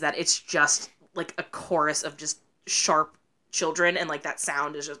in is that it's just, a chorus of just sharp children, and, that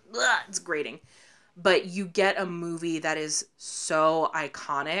sound is just, it's grating. But you get a movie that is so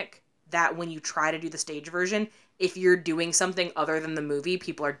iconic that when you try to do the stage version, if you're doing something other than the movie,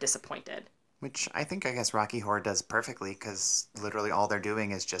 people are disappointed. Which I guess Rocky Horror does perfectly, because literally all they're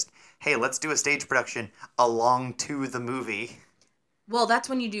doing is just, hey, let's do a stage production along to the movie. Well, that's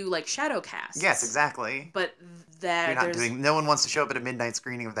when you do like shadow casts. Yes, exactly. But No one wants to show up at a midnight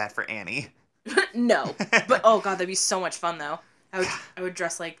screening of that for Annie. No. But oh god, that'd be so much fun though. I would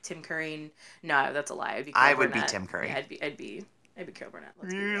dress like Tim Curry. And, no, that's a lie. I'd be Carol I would Burnett. be Tim Curry. Yeah, I'd be Carol Burnett.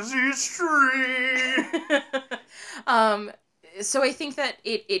 Let's be real. Easy Street. So I think that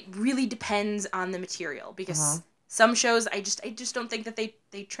it really depends on the material, because some shows I just don't think that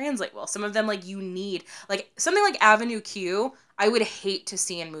they translate well. Some of them, like, you need, like, something like Avenue Q, I would hate to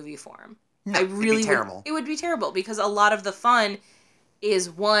see in movie form. No, I really it'd be terrible. It would be terrible, because a lot of the fun is,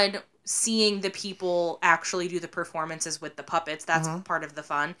 one, seeing the people actually do the performances with the puppets. That's part of the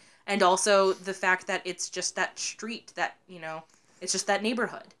fun. And also the fact that it's just that street, that, it's just that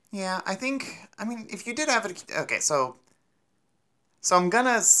neighborhood. Yeah, if you did have it... Okay, so I'm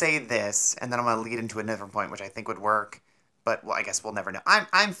gonna say this, and then I'm gonna lead into a different point, which I think would work, but, well, I guess we'll never know.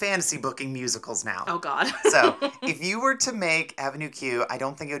 I'm fantasy booking musicals now. Oh, God. So, if you were to make Avenue Q, I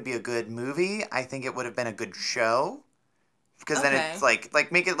don't think it would be a good movie. I think it would have been a good show. Because then it's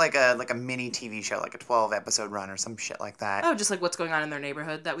like make it like a mini TV show, like a 12-episode run or some shit like that. Oh, just like what's going on in their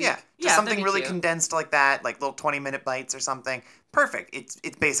neighborhood that week. Yeah, something that'd be really cute. condensed like that, like little 20-minute bites or something. Perfect. It's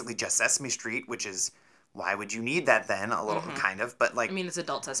basically just Sesame Street, which is, why would you need that then? A little kind of, but like... I mean, it's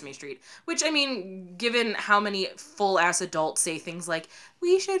adult Sesame Street. Which, I mean, given how many full-ass adults say things like,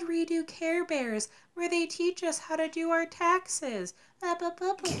 we should redo Care Bears, where they teach us how to do our taxes.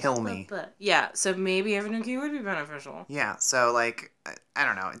 Kill me. Yeah, so maybe Avenue Q would be beneficial. Yeah, so, like, I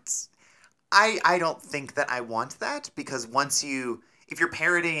don't know. It's... I don't think that I want that, because if you're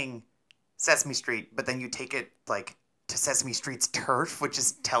parodying Sesame Street, but then you take it, like, to Sesame Street's turf, which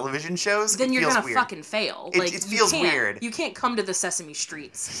is television shows, then you're gonna weird. fucking fail. It feels weird. You can't come to the Sesame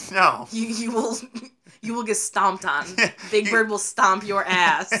Streets. No. You will get stomped on. Big Bird will stomp your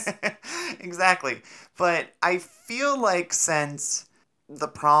ass. Exactly. But I feel like since The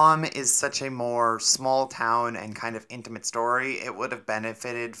Prom is such a more small town and kind of intimate story, it would have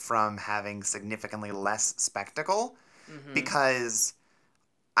benefited from having significantly less spectacle, because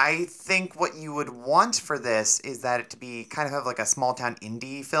I think what you would want for this is that it to be kind of have like a small town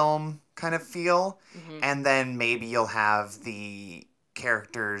indie film kind of feel, and then maybe you'll have the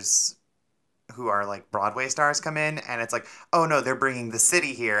characters who are like Broadway stars come in, and it's like, oh no, they're bringing the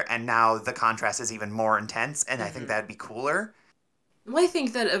city here, and now the contrast is even more intense, and I think that'd be cooler. Well, I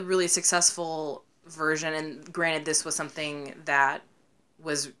think that a really successful version, and granted this was something that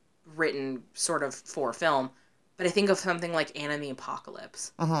was written sort of for film, but I think of something like Anna and the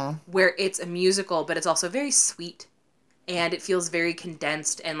Apocalypse, where it's a musical, but it's also very sweet, and it feels very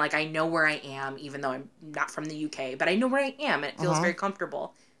condensed, and like I know where I am, even though I'm not from the UK, but I know where I am, and it feels very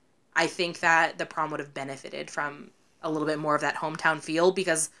comfortable. I think that The Prom would have benefited from a little bit more of that hometown feel,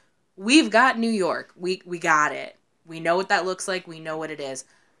 because we've got New York. We got it. We know what that looks like. We know what it is.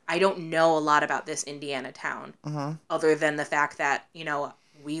 I don't know a lot about this Indiana town, other than the fact that,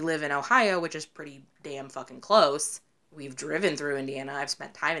 we live in Ohio, which is pretty damn fucking close. We've driven through Indiana. I've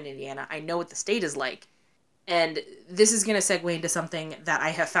spent time in Indiana. I know what the state is like. And this is going to segue into something that I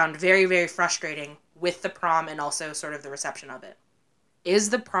have found very, very frustrating with The Prom, and also sort of the reception of it. Is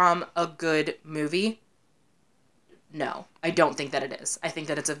The Prom a good movie? No, I don't think that it is. I think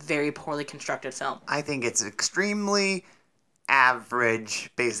that it's a very poorly constructed film. I think it's extremely average,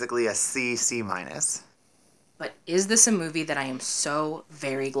 basically a C minus. But is this a movie that I am so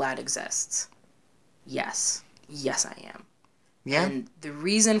very glad exists? Yes. Yes, I am. Yeah. And the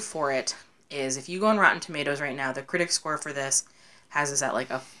reason for it is, if you go on Rotten Tomatoes right now, the critic score for this has us at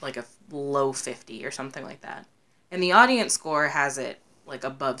like a low 50 or something like that. And the audience score has it like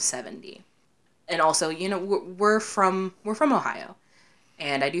above 70. And also, we're from Ohio,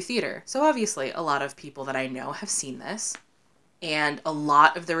 and I do theater. So obviously a lot of people that I know have seen this. And a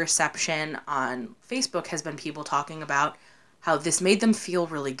lot of the reception on Facebook has been people talking about how this made them feel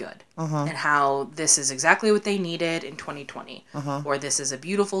really good. And how this is exactly what they needed in 2020. Or this is a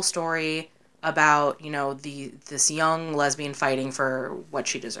beautiful story about, this young lesbian fighting for what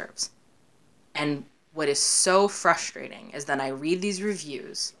she deserves. And what is so frustrating is that I read these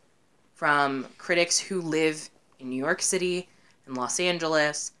reviews from critics who live in New York City and Los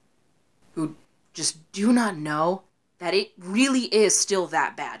Angeles, who just do not know that it really is still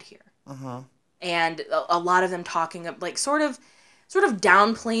that bad here. And a lot of them talking of like sort of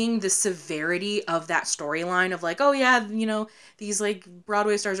downplaying the severity of that storyline of like, oh yeah, these like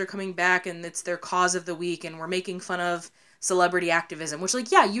Broadway stars are coming back and it's their cause of the week and we're making fun of celebrity activism, which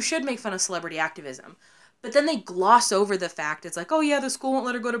like, yeah, you should make fun of celebrity activism. But then they gloss over the fact it's like, oh yeah, the school won't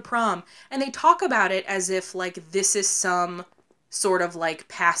let her go to prom. And they talk about it as if like this is some sort of like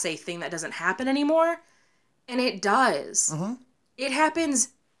passe thing that doesn't happen anymore. And it does. Mm-hmm. It happens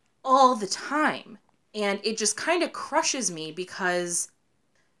all the time. And it just kind of crushes me because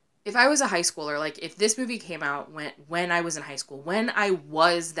if I was a high schooler, like if this movie came out when I was in high school, when I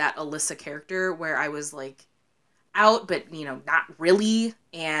was that Alyssa character where I was like out, but not really,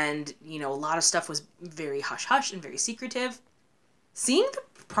 and a lot of stuff was very hush hush and very secretive. Seeing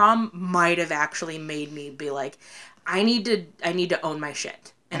the prom might have actually made me be like, I need to own my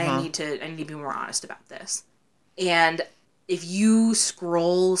shit, and I need to be more honest about this. And if you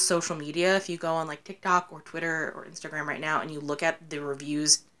scroll social media, if you go on like TikTok or Twitter or Instagram right now, and you look at the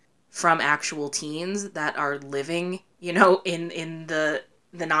reviews from actual teens that are living, in the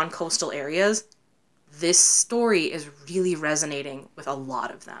non-coastal areas, this story is really resonating with a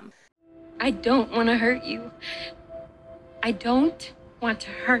lot of them. I don't want to hurt you. I don't want to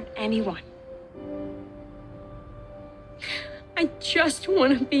hurt anyone. I just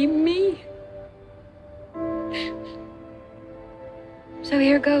want to be me. So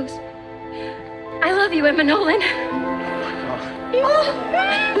here goes. I love you, Emma Nolan.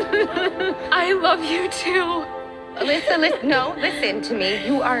 I love you too. Alyssa, no, listen to me.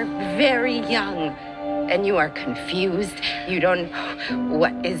 You are very young and you are confused. You don't know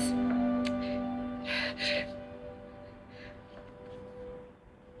what is.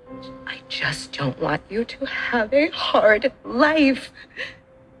 I just don't want you to have a hard life.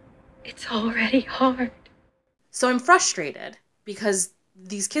 It's already hard. So I'm frustrated because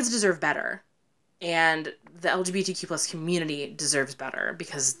these kids deserve better. And the LGBTQ plus community deserves better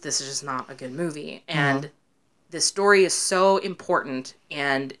because this is just not a good movie. And this story is so important,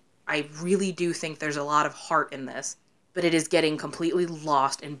 and I really do think there's a lot of heart in this, but it is getting completely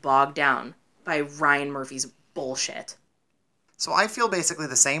lost and bogged down by Ryan Murphy's bullshit. So I feel basically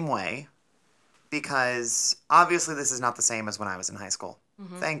the same way because obviously this is not the same as when I was in high school.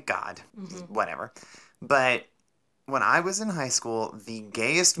 Thank God. Whatever. But when I was in high school, the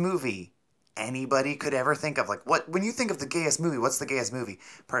gayest movie anybody could ever think of, like, when you think of the gayest movie, what's the gayest movie?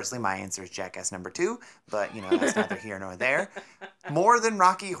 Personally, my answer is Jackass #2, but that's neither here nor there. More than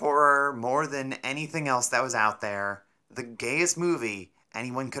Rocky Horror, more than anything else that was out there, the gayest movie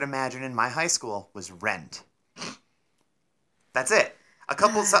anyone could imagine in my high school was Rent. That's it. A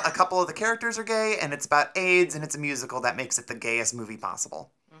couple of the characters are gay, and it's about AIDS, and it's a musical that makes it the gayest movie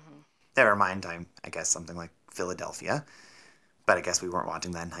possible. Never mind, I guess something like Philadelphia, but I guess we weren't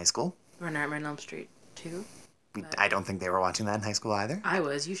watching that in high school. Or Nightmare on Elm Street 2. I don't think they were watching that in high school either. I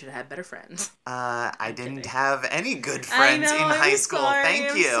was. You should have had better friends. I didn't have any good friends in high school. Sorry,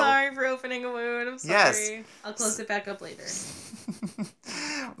 Thank you. I'm sorry for opening a wound. I'm sorry. Yes. I'll close it back up later.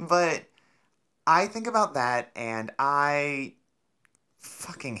 But I think about that, and I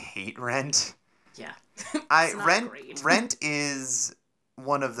fucking hate Rent. Yeah. Rent is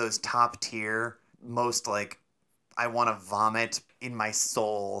one of those top tier, most like I want to vomit in my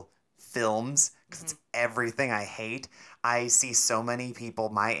soul films because it's everything I hate. I see so many people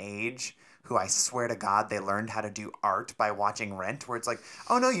my age who I swear to God they learned how to do art by watching Rent, where it's like,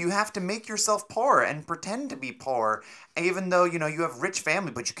 oh no, you have to make yourself poor and pretend to be poor, even though you have rich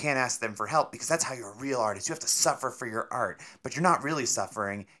family, but you can't ask them for help because that's how you're a real artist. You have to suffer for your art, but you're not really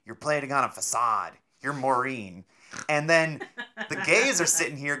suffering. You're putting on a facade. You're Maureen. And then the gays are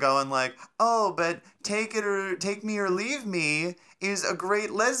sitting here going like, oh, but Take Me or Leave Me is a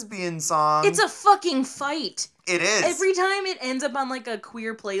great lesbian song. It's a fucking fight. It is. Every time it ends up on like a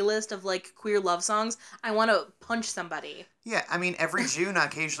queer playlist of like queer love songs, I want to punch somebody. Yeah, I mean, every June,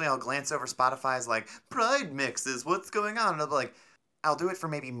 occasionally I'll glance over Spotify's like, Pride mixes, what's going on? And I'll be like, I'll do it for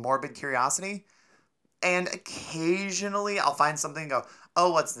maybe morbid curiosity. And occasionally I'll find something and go,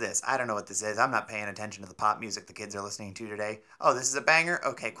 oh, what's this? I don't know what this is. I'm not paying attention to the pop music the kids are listening to today. Oh, this is a banger?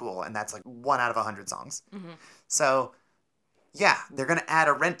 Okay, cool. And that's like 1 out of 100 songs. So, yeah, they're going to add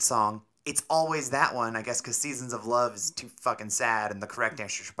a Rent song. It's always that one, I guess, because Seasons of Love is too fucking sad, and the correct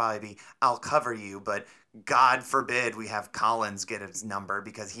answer should probably be, I'll cover you, but God forbid we have Collins get his number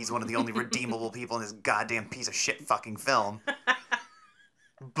because he's one of the only redeemable people in this goddamn piece of shit fucking film.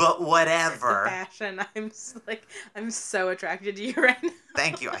 But whatever. The fashion. I'm so attracted to you right now.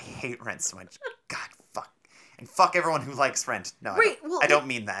 Thank you. I hate Rent so much. God, fuck. And fuck everyone who likes Rent. No, I don't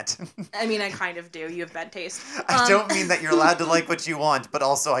mean that. I mean, I kind of do. You have bad taste. I don't mean that you're allowed to like what you want, but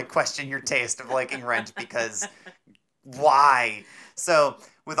also I question your taste of liking Rent because why? So,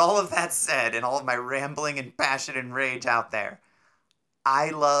 with all of that said and all of my rambling and passion and rage out there, I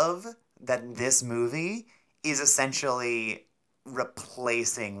love that this movie is essentially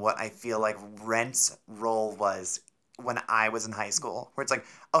replacing what I feel like Rent's role was when I was in high school, where it's like,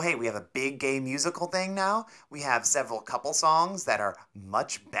 oh, hey, we have a big gay musical thing now. We have several couple songs that are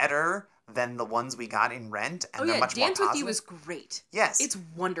much better than the ones we got in Rent, and they're much Dance more with You positive. is great. Yes. It's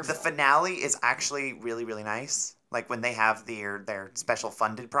wonderful. The finale is actually really, really nice. Like when they have their special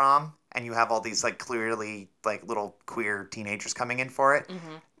funded prom, and you have all these like clearly like little queer teenagers coming in for it.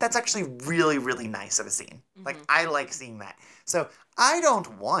 Mm-hmm. That's actually really, really nice of a scene. Like I like seeing that. So I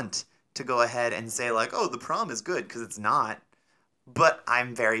don't want to go ahead and say like, oh, the prom is good, because it's not. But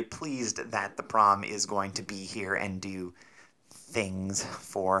I'm very pleased that the prom is going to be here and do things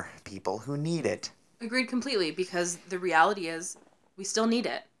for people who need it. Agreed completely, because the reality is we still need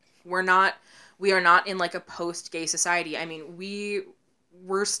it. We are not in like a post-gay society. I mean,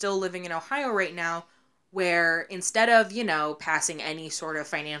 we're still living in Ohio right now, where instead of, passing any sort of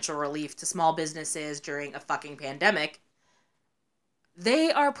financial relief to small businesses during a fucking pandemic,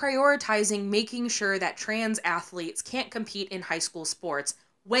 they are prioritizing making sure that trans athletes can't compete in high school sports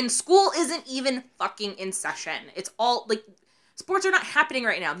when school isn't even fucking in session. It's all like sports are not happening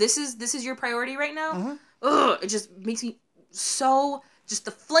right now. This is your priority right now. Mm-hmm. Ugh, it just makes me so, just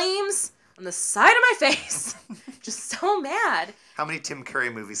the flames on the side of my face. Just so mad. How many Tim Curry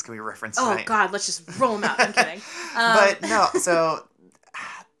movies can we reference Oh tonight? God, let's just roll them out. I'm kidding. But no, so,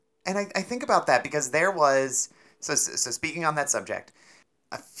 and I think about that because there was, so speaking on that subject,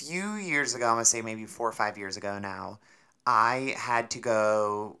 a few years ago, I'm going to say maybe 4 or 5 years ago now, I had to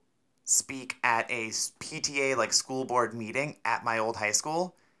go speak at a PTA, like school board meeting at my old high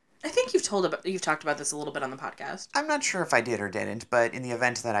school. I think you've talked about this a little bit on the podcast. I'm not sure if I did or didn't, but in the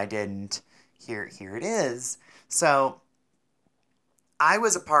event that I didn't, here it is. So I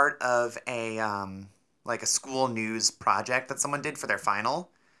was a part of a like a school news project that someone did for their final.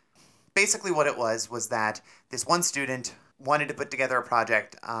 Basically what it was that this one student wanted to put together a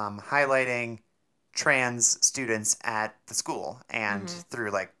project highlighting trans students at the school, and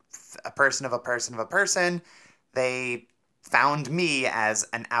through like a person of a person of a person, they found me as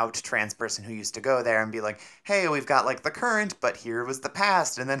an out trans person who used to go there and be like, hey, we've got like the current, but here was the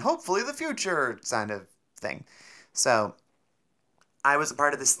past, and then hopefully the future kind of thing. So I was a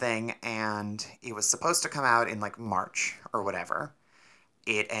part of this thing, and it was supposed to come out in like March or whatever.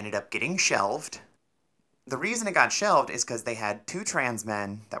 It ended up getting shelved. The reason it got shelved is because they had 2 trans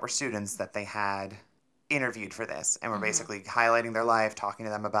men that were students that they had interviewed for this, and were basically highlighting their life, talking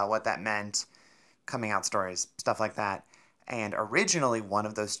to them about what that meant, coming out stories, stuff like that. And originally, one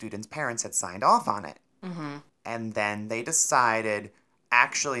of those students' parents had signed off on it. Mm-hmm. And then they decided,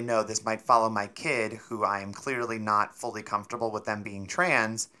 actually, no, this might follow my kid, who I am clearly not fully comfortable with them being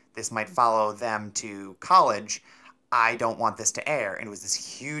trans. This might follow them to college. I don't want this to air. And it was this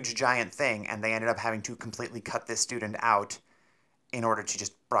huge, giant thing, and they ended up having to completely cut this student out in order to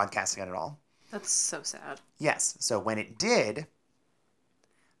just broadcast it at all. That's so sad. Yes. So when it did,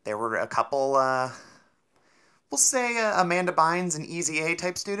 there were a couple, we'll say Amanda Bynes and Easy A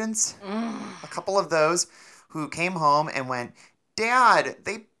type students. A couple of those who came home and went, Dad,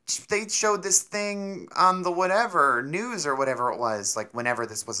 they showed this thing on the whatever, news or whatever it was, like whenever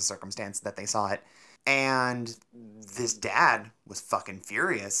this was a circumstance that they saw it. And this dad was fucking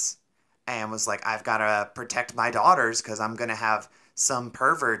furious and was like, I've got to protect my daughters because I'm going to have some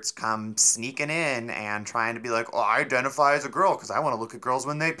perverts come sneaking in and trying to be like, oh, I identify as a girl because I want to look at girls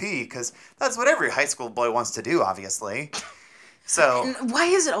when they pee, because that's what every high school boy wants to do, obviously. So And why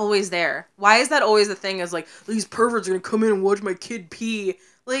is it always there? Why is that always the thing? Is like, these perverts are going to come in and watch my kid pee.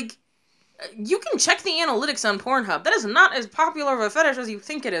 Like, you can check the analytics on Pornhub. That is not as popular of a fetish as you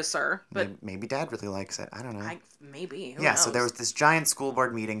think it is, sir. But maybe Dad really likes it. I don't know. maybe. Who Yeah, knows? so there was this giant school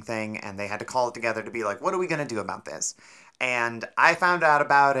board meeting thing, and they had to call it together to be like, what are we going to do about this? And I found out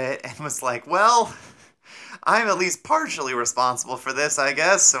about it and was like, well, I'm at least partially responsible for this, I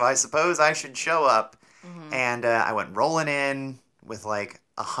guess, so I suppose I should show up. Mm-hmm. And I went rolling in with like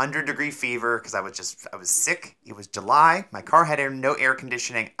 100-degree fever because I was sick. It was July. My car had no air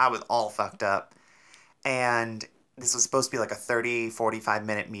conditioning. I was all fucked up. And this was supposed to be like a 45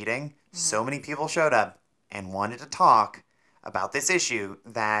 minute meeting. Mm-hmm. So many people showed up and wanted to talk about this issue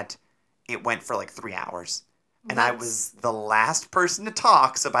that it went for like 3 hours. And I was the last person to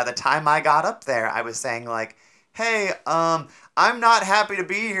talk. So by the time I got up there, I was saying like, hey, I'm not happy to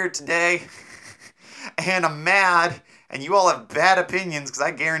be here today. And I'm mad. And you all have bad opinions because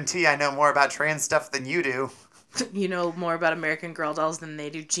I guarantee I know more about trans stuff than you do. You know more about American Girl dolls than they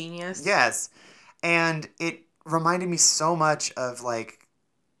do Genius. Yes. And it reminded me so much of, like,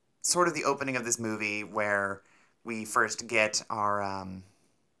 sort of the opening of this movie where we first get our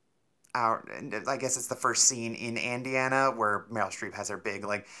I guess it's the first scene in Indiana where Meryl Streep has her big,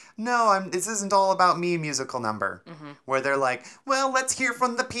 like, no, this isn't all about me musical number. Where they're like, well, let's hear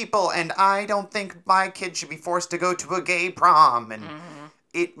from the people, and I don't think my kid should be forced to go to a gay prom. And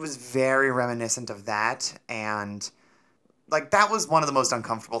it was very reminiscent of that, and like, that was one of the most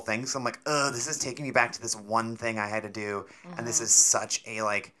uncomfortable things. So I'm like, this is taking me back to this one thing I had to do, and this is such a,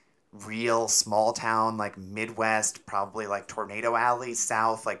 like, real small town, like Midwest, probably like Tornado Alley,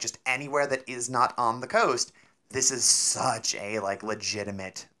 South, like just anywhere that is not on the coast. This is such a like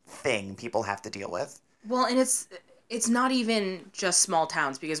legitimate thing people have to deal with. Well, and it's not even just small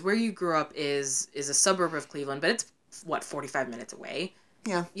towns, because where you grew up is a suburb of Cleveland, but it's what, 45 minutes away.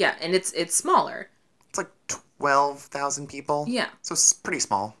 Yeah. Yeah, and it's smaller. It's like 12,000 people. Yeah. So it's pretty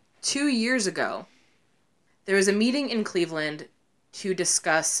small. 2 years ago, there was a meeting in Cleveland to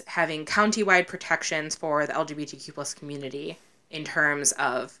discuss having county-wide protections for the LGBTQ plus community in terms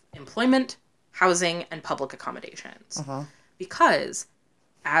of employment, housing, and public accommodations. Because,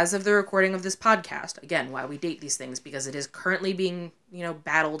 as of the recording of this podcast, again, why we date these things, because it is currently being,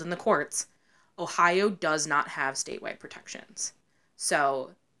 battled in the courts, Ohio does not have statewide protections.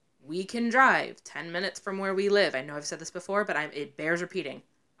 So, we can drive 10 minutes from where we live. I know I've said this before, but it bears repeating.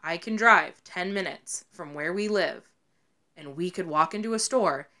 I can drive 10 minutes from where we live, and we could walk into a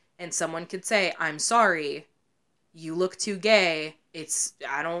store and someone could say, I'm sorry, you look too gay,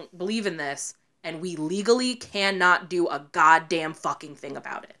 I don't believe in this, and we legally cannot do a goddamn fucking thing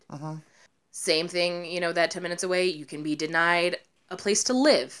about it. Same thing, that 10 minutes away, you can be denied a place to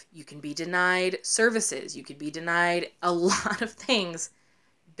live, you can be denied services, you could be denied a lot of things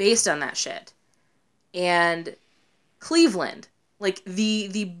based on that shit. And Cleveland, like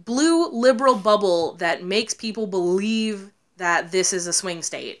the blue liberal bubble that makes people believe that this is a swing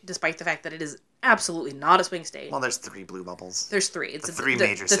state, despite the fact that it is absolutely not a swing state. Well, there's 3 blue bubbles. There's 3. It's the 3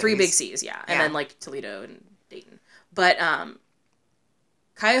 major cities. The 3 big C's, yeah. And then like Toledo and Dayton. But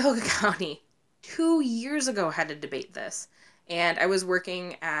Cuyahoga County 2 years ago had to debate this. And I was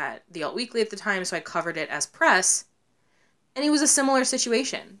working at the Alt Weekly at the time, so I covered it as press. And it was a similar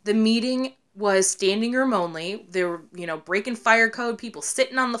situation. The meeting was standing room only. They were, breaking fire code, people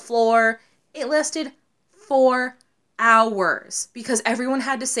sitting on the floor. It lasted 4 hours because everyone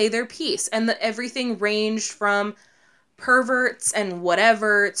had to say their piece. And everything ranged from perverts and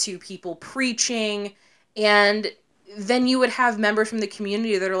whatever to people preaching. And then you would have members from the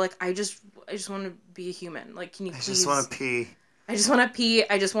community that are like, I just want to be a human. Like, can you please? I just want to pee. I just want to pee.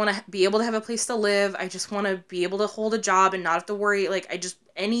 I just want to be able to have a place to live. I just want to be able to hold a job and not have to worry. Like,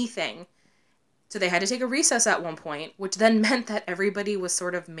 anything. So they had to take a recess at one point, which then meant that everybody was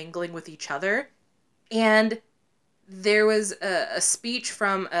sort of mingling with each other. And there was a speech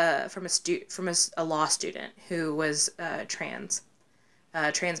from a law student who was trans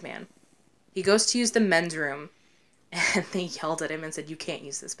man. He goes to use the men's room, and they yelled at him and said, "You can't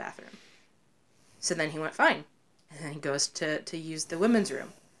use this bathroom." So then he went, fine. And then he goes to use the women's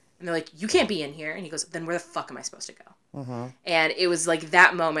room. And they're like, "You can't be in here." And he goes, "Then where the fuck am I supposed to go?" And it was like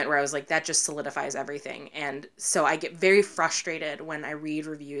that moment where I was like, that just solidifies everything. And so I get very frustrated when I read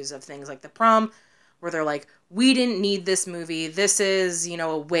reviews of things like The Prom, where they're like, we didn't need this movie. This is,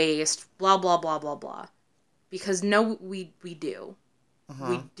 a waste, blah, blah, blah, blah, blah. Because no, we do.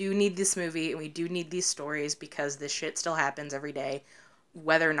 We do need this movie, and we do need these stories because this shit still happens every day,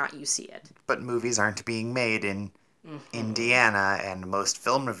 whether or not you see it. But movies aren't being made in Indiana, and most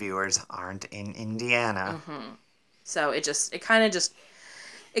film reviewers aren't in Indiana. So it kind of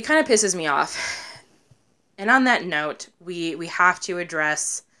pisses me off. And on that note, we have to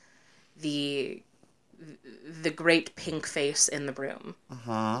address the great pink face in the room,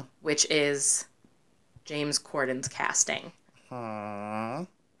 which is James Corden's casting.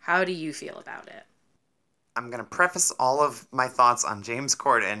 How do you feel about it? I'm going to preface all of my thoughts on James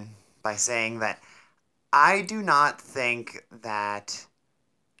Corden by saying that I do not think that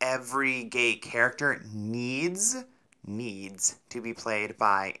every gay character needs to be played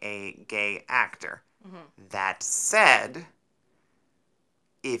by a gay actor. That said,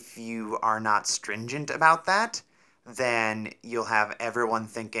 if you are not stringent about that, then you'll have everyone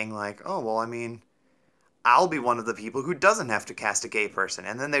thinking like, oh, well, I mean, I'll be one of the people who doesn't have to cast a gay person,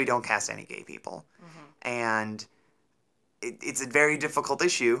 and then they don't cast any gay people. And it's a very difficult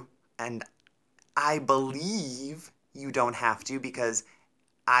issue, and I believe you don't have to, because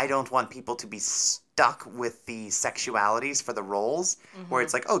I don't want people to be stuck with the sexualities for the roles, where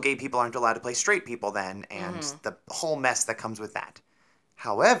it's like, oh, gay people aren't allowed to play straight people then, and the whole mess that comes with that.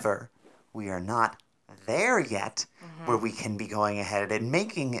 However, we are not there yet, where we can be going ahead and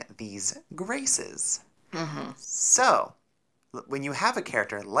making these graces. So, when you have a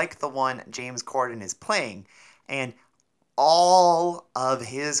character like the one James Corden is playing, and all of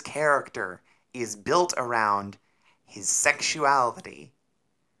his character is built around his sexuality,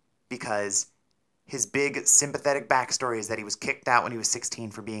 because his big sympathetic backstory is that he was kicked out when he was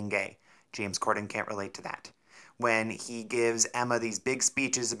 16 for being gay. James Corden can't relate to that. When he gives Emma these big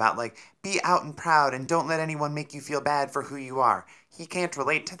speeches about, like, be out and proud and don't let anyone make you feel bad for who you are, he can't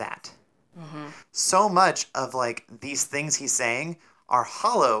relate to that. Mm-hmm. So much of, like, these things he's saying are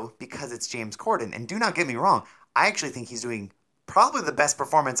hollow because it's James Corden. And do not get me wrong, I actually think he's doing probably the best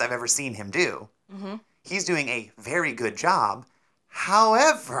performance I've ever seen him do. Mm-hmm. He's doing a very good job.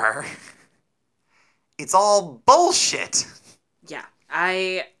 However, it's all bullshit. Yeah,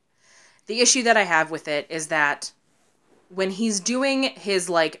 the issue that I have with it is that when he's doing his,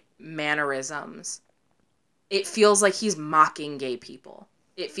 like, mannerisms, it feels like he's mocking gay people.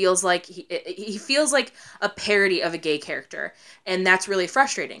 It feels like he feels like a parody of a gay character, and that's really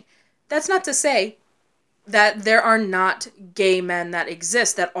frustrating. That's not to say that there are not gay men that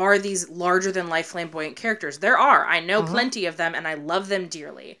exist that are these larger-than-life flamboyant characters. There are. I know plenty of them, and I love them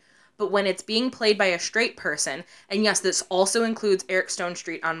dearly. But when it's being played by a straight person, and yes, this also includes Eric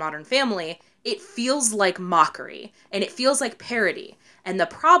Stonestreet on Modern Family, it feels like mockery, and it feels like parody. And the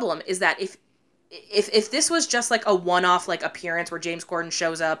problem is that if this was just like a one-off like appearance where James Corden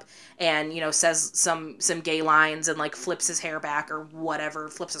shows up and, you know, says some gay lines and like flips his hair back or whatever,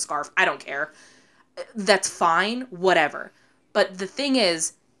 flips a scarf, I don't care. That's fine, whatever. But the thing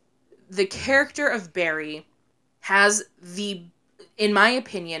is, the character of Barry has in my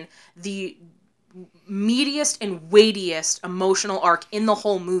opinion, the meatiest and weightiest emotional arc in the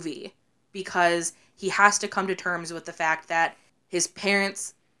whole movie, because he has to come to terms with the fact that his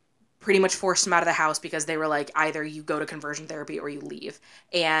parents pretty much forced him out of the house because they were like, either you go to conversion therapy or you leave.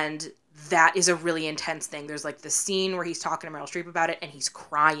 And that is a really intense thing. There's like the scene where he's talking to Meryl Streep about it and he's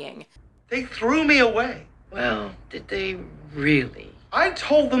crying. They threw me away. Well, did they really? I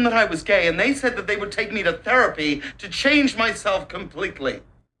told them that I was gay, and they said that they would take me to therapy to change myself completely.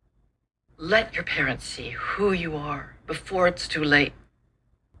 Let your parents see who you are before it's too late.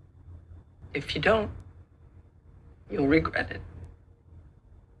 If you don't, you'll regret it.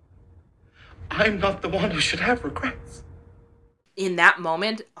 I'm not the one who should have regrets. In that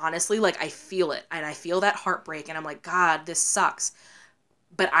moment, honestly, like, I feel it, and I feel that heartbreak, and I'm like, God, this sucks.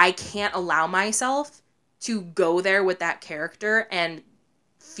 But I can't allow myself to go there with that character and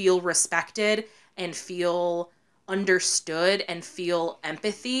feel respected and feel understood and feel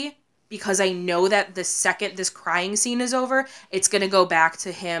empathy, because I know that the second this crying scene is over, it's going to go back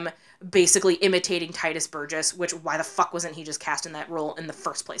to him basically imitating Titus Burgess, which why the fuck wasn't he just cast in that role in the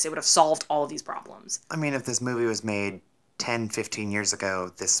first place? It would have solved all of these problems. I mean, if this movie was made 10, 15 years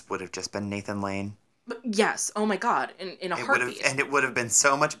ago, this would have just been Nathan Lane. But yes, oh my God, in a heartbeat. And it would have been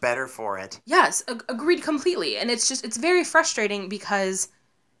so much better for it. Yes, agreed completely. And it's very frustrating because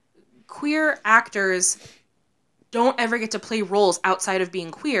queer actors don't ever get to play roles outside of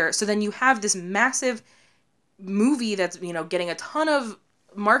being queer. So then you have this massive movie that's, you know, getting a ton of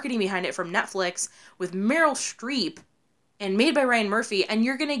marketing behind it from Netflix with Meryl Streep and made by Ryan Murphy, and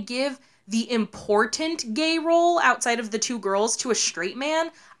you're going to give the important gay role outside of the two girls to a straight man.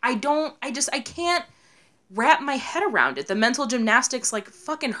 I can't wrap my head around it. The mental gymnastics, like,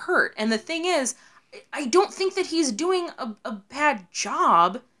 fucking hurt. And the thing is, I don't think that he's doing a bad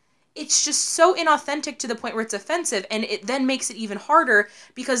job. It's just so inauthentic to the point where it's offensive, and it then makes it even harder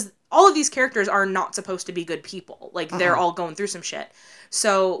because all of these characters are not supposed to be good people. Like, they're all going through some shit.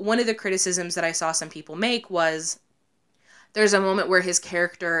 So one of the criticisms that I saw some people make was there's a moment where his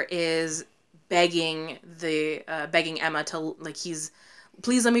character is begging Emma to, like,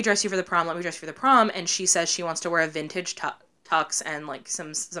 please let me dress you for the prom, and she says she wants to wear a vintage tux and, like,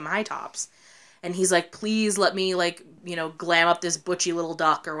 some high tops. And he's like, please let me, like, you know, glam up this butchy little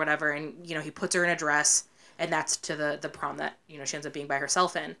duck or whatever. And, you know, he puts her in a dress, and that's to the prom that, you know, she ends up being by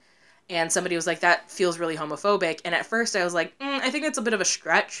herself in. And somebody was like, that feels really homophobic. And at first I was like, I think that's a bit of a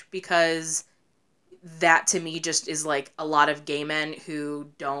stretch, because that to me just is like a lot of gay men who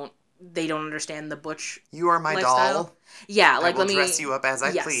don't understand the butch You are my lifestyle. doll. Yeah, like, I will dress you up as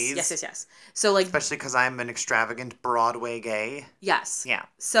I please. Yes. So, like, especially because I'm an extravagant Broadway gay. Yes. Yeah.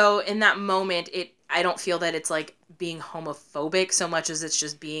 So in that moment, I don't feel that it's like being homophobic so much as it's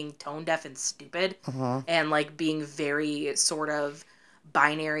just being tone deaf and stupid, and like being very sort of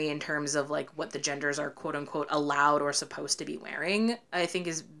binary in terms of like what the genders are quote unquote allowed or supposed to be wearing. I think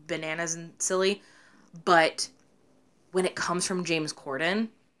is bananas and silly. But when it comes from James Corden,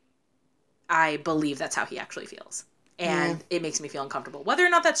 I believe that's how he actually feels. and it makes me feel uncomfortable. Whether or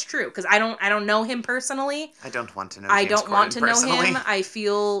not that's true, because I don't know him personally. I don't want to know. I James don't want Corden to know personally. him. I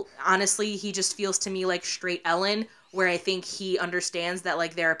feel, honestly, he just feels to me like straight Ellen, where I think he understands that,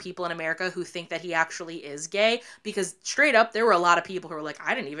 like, there are people in America who think that he actually is gay, because straight up, there were a lot of people who were like,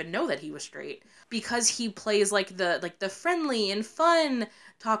 I didn't even know that he was straight. Because he plays, like, the friendly and fun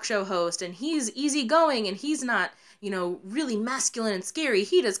talk show host, and he's easygoing, and he's not, really masculine and scary.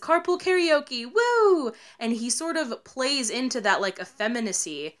 He does carpool karaoke, woo! And he sort of plays into that, like,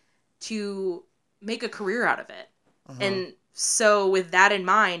 effeminacy to make a career out of it. And so with that in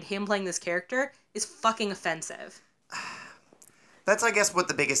mind, him playing this character is fucking offensive. That's, I guess, what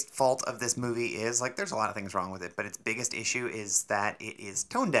the biggest fault of this movie is. Like, there's a lot of things wrong with it, but its biggest issue is that it is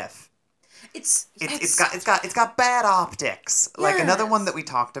tone deaf. It's got bad optics. Like another one Yes. that we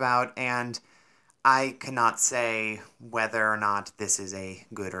talked about, and I cannot say whether or not this is a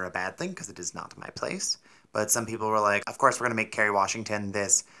good or a bad thing, because it is not my place. But some people were like, of course we're going to make Kerry Washington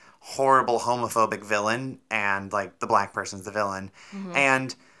this horrible homophobic villain, and, like, the black person's the villain.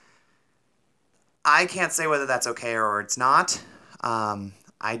 And I can't say whether that's okay or it's not.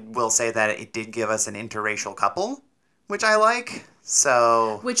 I will say that it did give us an interracial couple, which I like.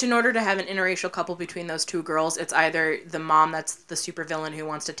 So, Which, in order to have an interracial couple between those two girls, it's either the mom that's the supervillain who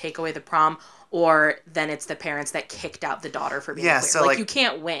wants to take away the prom, or then it's the parents that kicked out the daughter for being Yeah, queer. so, like, you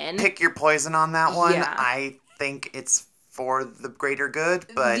can't win. pick your poison on that one. Yeah. I think it's for the greater good,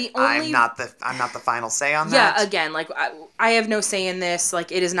 but The only- I'm not the final say on Yeah, that. again, like, I have no say in this.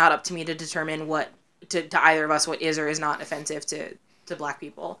 Like, it is not up to me to determine to either of us what is or is not offensive to black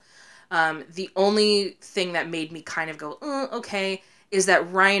people. The only thing that made me kind of go, okay, is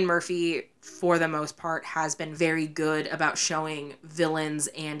that Ryan Murphy, for the most part, has been very good about showing villains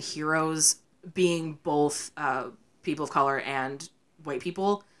and heroes being both people of color and white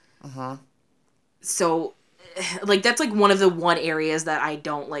people. So, like, that's, like, one of the areas that I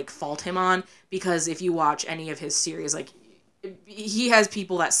don't, like, fault him on, because if you watch any of his series, like, he has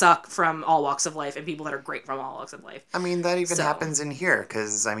people that suck from all walks of life and people that are great from all walks of life. I mean, that even So- happens in here,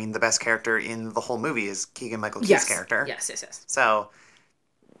 because, I mean, the best character in the whole movie is Keegan-Michael Key's character. Yes. So,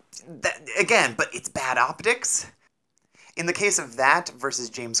 again, but it's bad optics. In the case of that versus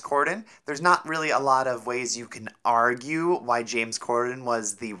James Corden, there's not really a lot of ways you can argue why James Corden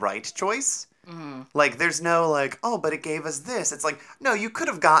was the right choice. Like, there's no, like, oh, but it gave us this. It's like, no, you could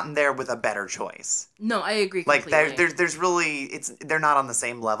have gotten there with a better choice. No, I agree Like, completely. there's really, they're not on the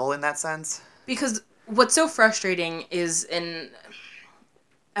same level in that sense. Because what's so frustrating is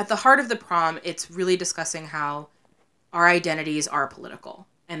at the heart of the prom, it's really discussing how our identities are political,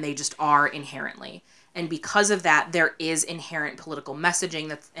 and they just are inherently. And because of that, there is inherent political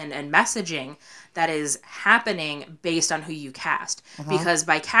messaging and messaging that is happening based on who you cast. Because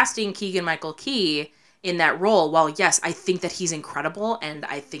by casting Keegan-Michael Key in that role, while yes, I think that he's incredible and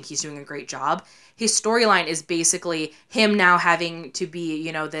I think he's doing a great job, his storyline is basically him now having to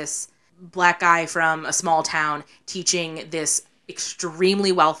be, this black guy from a small town teaching this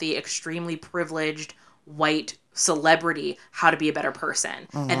extremely wealthy, extremely privileged white celebrity how to be a better person.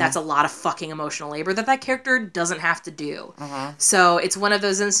 And that's a lot of fucking emotional labor that character doesn't have to do. So it's one of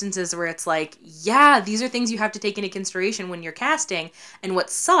those instances where it's like, yeah, these are things you have to take into consideration when you're casting. And what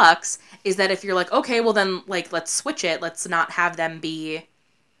sucks is that if you're like, okay, well then, like, let's switch it. Let's not have them be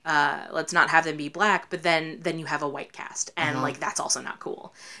black, but then you have a white cast, and like, that's also not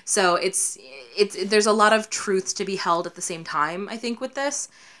cool. So it's there's a lot of truths to be held at the same time, I think, with this.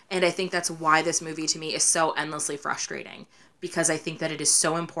 And I think that's why this movie to me is so endlessly frustrating, because I think that it is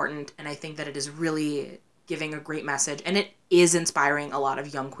so important, and I think that it is really giving a great message, and it is inspiring a lot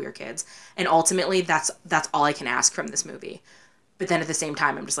of young queer kids. And ultimately, that's all I can ask from this movie. But then at the same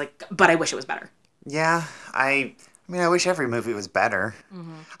time, I'm just like, but I wish it was better. Yeah, I mean, I wish every movie was better.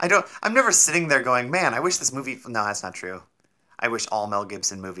 I'm never sitting there going, man, I wish this movie... No, that's not true. I wish all Mel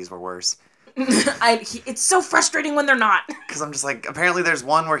Gibson movies were worse. It's so frustrating when they're not. Because I'm just like, apparently there's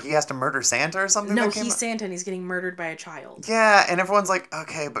one where he has to murder Santa or something. No, that came he's out. Santa and he's getting murdered by a child. Yeah, and everyone's like,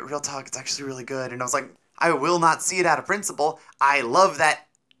 okay, but real talk, it's actually really good. And I was like, I will not see it out of principle. I love that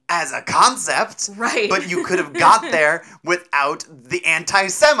as a concept. Right. But you could have got there without the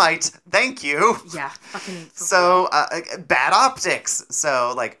anti-Semite. Thank you. Yeah, fucking... So, bad optics.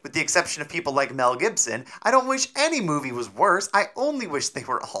 So, like, with the exception of people like Mel Gibson, I don't wish any movie was worse. I only wish they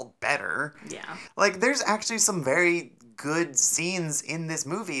were all better. Yeah. Like, there's actually some very good scenes in this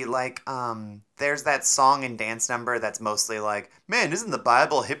movie. Like, there's that song and dance number that's mostly like, man, isn't the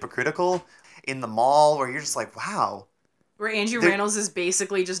Bible hypocritical? In the mall, where you're just like, wow. Where Andrew Rannells is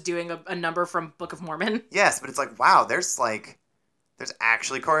basically just doing a number from Book of Mormon. Yes, but it's like, wow, there's There's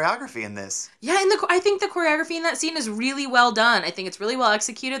actually choreography in this. Yeah, and I think the choreography in that scene is really well done. I think it's really well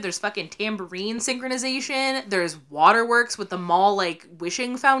executed. There's fucking tambourine synchronization. There's waterworks with the mall, like,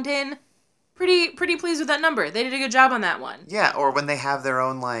 wishing fountain. Pretty pleased with that number. They did a good job on that one. Yeah, or when they have their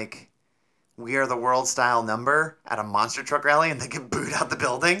own, like, We Are the World style number at a monster truck rally and they get booed out the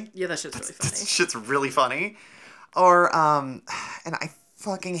building. Yeah, that shit's really funny. That shit's really funny. Or, and I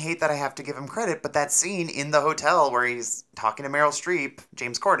fucking hate that I have to give him credit, but that scene in the hotel where he's talking to Meryl Streep,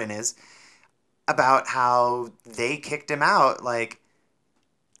 James Corden is, about how they kicked him out, like,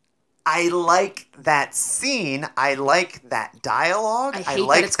 I like that scene. I like that dialogue. I hate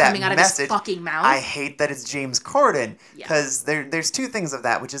like that it's coming out message. of his fucking mouth. I hate that it's James Corden. Yeah. Because there's two things of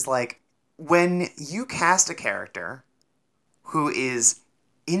that, which is like, when you cast a character who is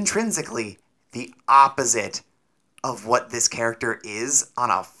intrinsically the opposite of what this character is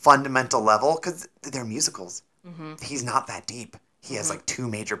on a fundamental level, because they're musicals. Mm-hmm. He's not that deep. He has like two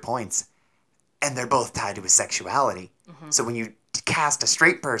major points, and they're both tied to his sexuality. Mm-hmm. So when you cast a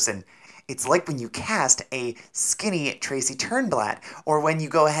straight person, it's like when you cast a skinny Tracy Turnblatt, or when you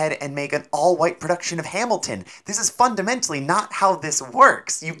go ahead and make an all-white production of Hamilton. This is fundamentally not how this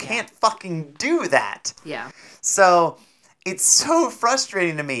works. You can't fucking do that. Yeah. So it's so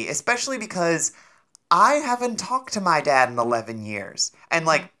frustrating to me, especially because I haven't talked to my dad in 11 years. And,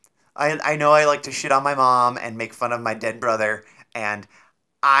 like, I know I like to shit on my mom and make fun of my dead brother, and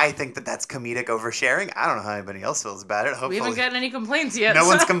I think that that's comedic oversharing. I don't know how anybody else feels about it. Hopefully, We haven't gotten any complaints yet. no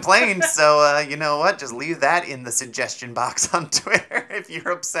one's complained, so you know what? Just leave that in the suggestion box on Twitter if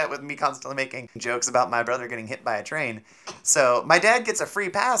you're upset with me constantly making jokes about my brother getting hit by a train. So my dad gets a free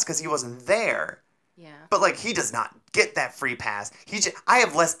pass because he wasn't there. Yeah. But, like, he does not get that free pass. I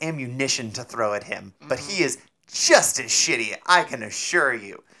have less ammunition to throw at him, but he is just as shitty, I can assure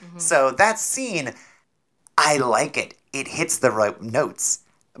you. Mm-hmm. So that scene, I like it. It hits the right notes,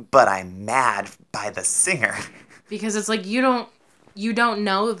 but I'm mad by the singer. Because it's like, you don't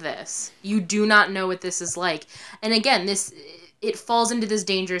know this. You do not know what this is like. And again, it falls into this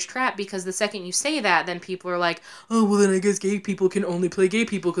dangerous trap, because the second you say that, then people are like, oh, well, then I guess gay people can only play gay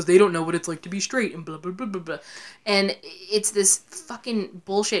people because they don't know what it's like to be straight, and blah, blah, blah, blah, blah. And it's this fucking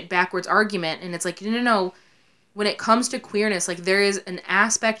bullshit backwards argument, and it's like, no. When it comes to queerness, like, there is an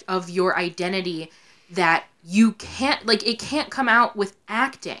aspect of your identity that you can't, like, it can't come out with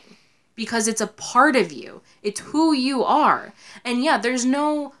acting, because it's a part of you. It's who you are. And yeah, there's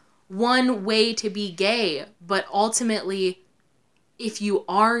no one way to be gay, but ultimately, if you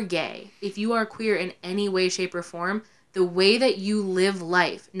are gay, if you are queer in any way, shape, or form, the way that you live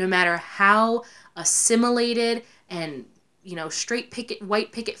life, no matter how assimilated and, straight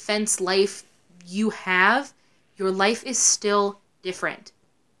white picket fence life you have, your life is still different,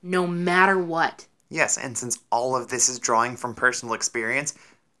 no matter what. Yes, and since all of this is drawing from personal experience,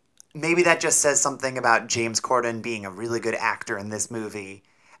 maybe that just says something about James Corden being a really good actor in this movie,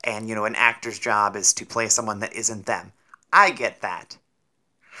 and, an actor's job is to play someone that isn't them. I get that.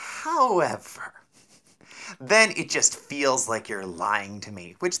 However, then it just feels like you're lying to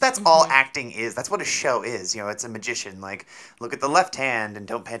me, which that's all acting is. That's what a show is. It's a magician. Like, look at the left hand and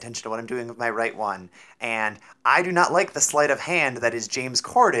don't pay attention to what I'm doing with my right one. And I do not like the sleight of hand that is James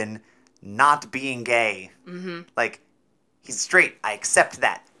Corden not being gay. Mm-hmm. Like, he's straight. I accept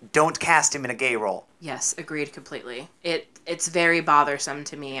that. Don't cast him in a gay role. Yes, agreed completely. It's very bothersome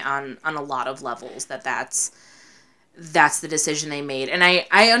to me on a lot of levels that's the decision they made. And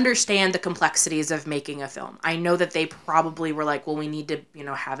I understand the complexities of making a film. I know that they probably were like, well, we need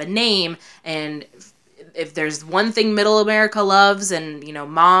to, have a name. And if there's one thing middle America loves and,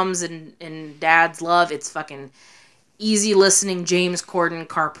 moms and dads love, it's fucking easy listening James Corden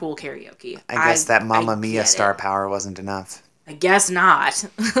carpool karaoke. I guess that Mamma Mia star power wasn't enough. I guess not.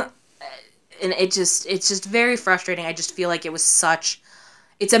 And it's just very frustrating. I just feel like it was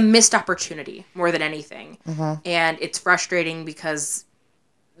it's a missed opportunity more than anything. Mm-hmm. And it's frustrating because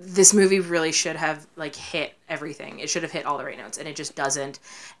this movie really should have, like, hit everything. It should have hit all the right notes, and it just doesn't.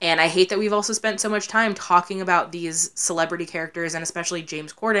 And I hate that we've also spent so much time talking about these celebrity characters, and especially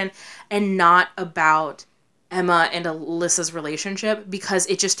James Corden, and not about Emma and Alyssa's relationship, because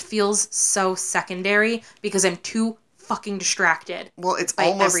it just feels so secondary, because I'm too fucking distracted. Well, it's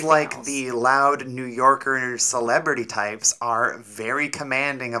almost like the loud New Yorker celebrity types are very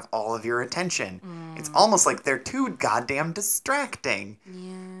commanding of all of your attention. It's almost like they're too goddamn distracting.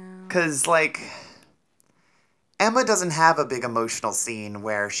 Yeah. Because, like, Emma doesn't have a big emotional scene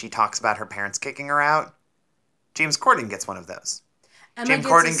where she talks about her parents kicking her out. James Corden gets one of those. Emma James gets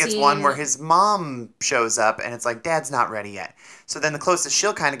a Corden gets one scene- where his mom shows up and it's like, Dad's not ready yet. So then the closest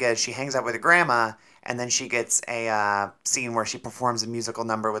she'll kind of get is she hangs out with her grandma, and then she gets a scene where she performs a musical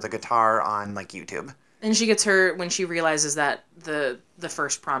number with a guitar on like YouTube. And she gets her when she realizes that the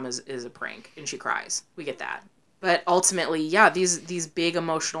first prom is a prank, and she cries. We get that. But ultimately, yeah, these big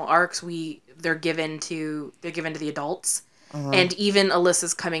emotional arcs they're given to the adults. And even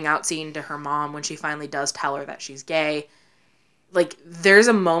Alyssa's coming out scene to her mom when she finally does tell her that she's gay. Like, there's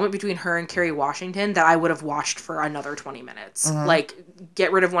a moment between her and Kerry Washington that I would have watched for another 20 minutes. Like,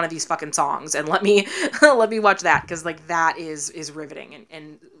 get rid of one of these fucking songs and let me let me watch that, because like that is riveting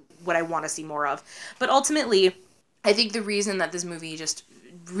and what I want to see more of. But ultimately, I think the reason that this movie just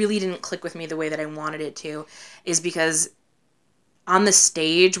really didn't click with me the way that I wanted it to is because on the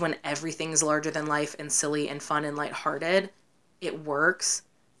stage, when everything's larger than life and silly and fun and lighthearted, it works.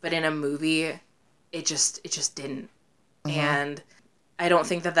 But in a movie, it just didn't. And I don't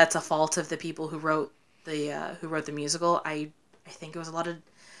think that that's a fault of the people who wrote the musical. I think it was a lot of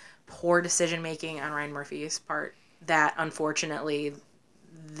poor decision making on Ryan Murphy's part that unfortunately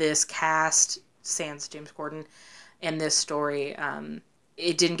this cast, sans James Corden, and this story,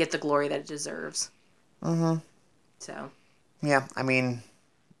 it didn't get the glory that it deserves. So. Yeah, I mean,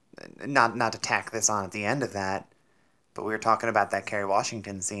 not to tack this on at the end of that, but we were talking about that Kerry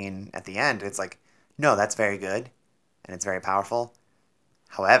Washington scene at the end. It's like, no, that's very good, and it's very powerful.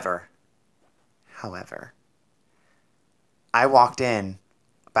 However, I walked in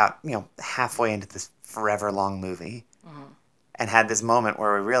about, halfway into this forever long movie and had this moment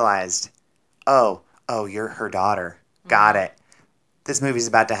where we realized, oh, you're her daughter. Got it. This movie's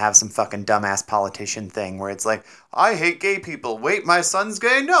about to have some fucking dumbass politician thing where it's like, I hate gay people. Wait, my son's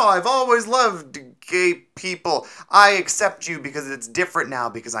gay? No, I've always loved gay people. I accept you because it's different now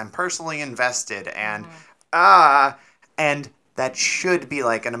because I'm personally invested. And, and that should be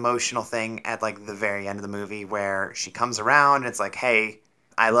like an emotional thing at like the very end of the movie where she comes around and it's like, hey,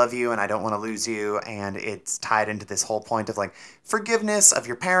 I love you and I don't want to lose you. And it's tied into this whole point of like forgiveness of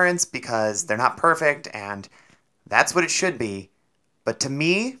your parents because they're not perfect, and that's what it should be. But to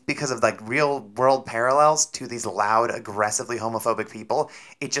me, because of like real world parallels to these loud, aggressively homophobic people,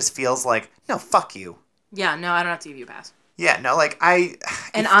 it just feels like, no, fuck you. Yeah, no, I don't have to give you a pass. Yeah, no, like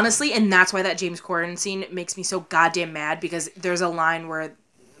And honestly, and that's why that James Corden scene makes me so goddamn mad, because there's a line where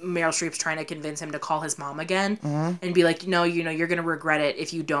Meryl Streep's trying to convince him to call his mom again and be like, no, you're going to regret it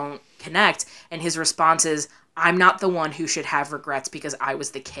if you don't connect. And his response is, I'm not the one who should have regrets because I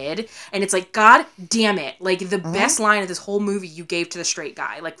was the kid. And it's like, God damn it. Like, the best line of this whole movie you gave to the straight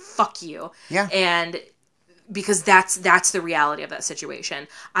guy. Like, fuck you. Yeah. And because that's the reality of that situation.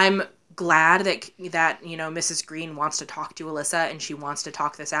 I'm glad that Mrs. Green wants to talk to Alyssa and she wants to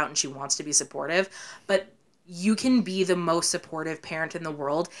talk this out and she wants to be supportive. But you can be the most supportive parent in the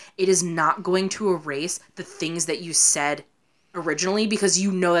world. It is not going to erase the things that you said originally, because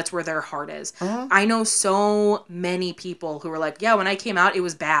that's where their heart is. I know so many people who are like, yeah, when I came out, it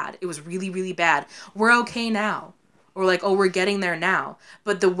was bad. It was really, really bad. We're okay now. Or like, oh, we're getting there now.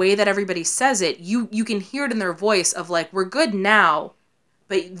 But the way that everybody says it, you can hear it in their voice of like, we're good now.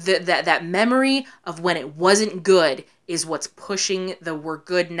 But that memory of when it wasn't good is what's pushing the we're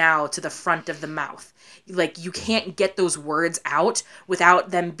good now to the front of the mouth. Like, you can't get those words out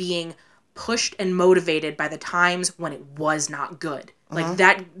without them being pushed and motivated by the times when it was not good. Like,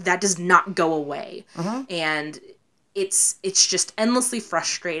 that does not go away. And it's just endlessly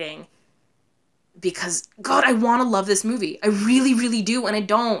frustrating because, God, I want to love this movie. I really, really do, and I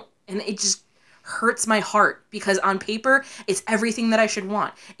don't. And it just hurts my heart because on paper, it's everything that I should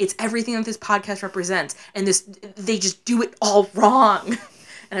want. It's everything that this podcast represents. And they just do it all wrong.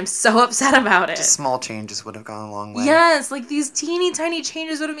 And I'm so upset about it. Just small changes would have gone a long way. Yes, like these teeny tiny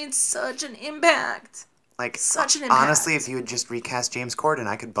changes would have made such an impact. Like, such an impact. Honestly, if you had just recast James Corden,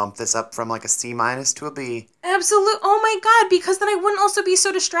 I could bump this up from like a C- to a B. Absolutely. Oh my God, because then I wouldn't also be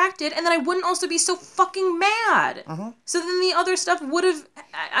so distracted, and then I wouldn't also be so fucking mad. So then the other stuff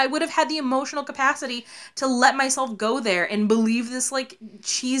I would have had the emotional capacity to let myself go there and believe this like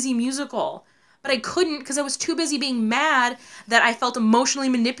cheesy musical. But I couldn't because I was too busy being mad that I felt emotionally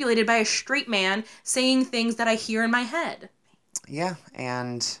manipulated by a straight man saying things that I hear in my head. Yeah,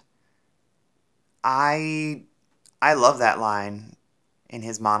 and I love that line in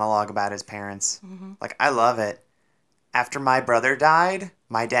his monologue about his parents. Like, I love it. After my brother died,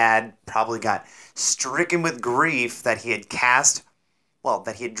 my dad probably got stricken with grief that he had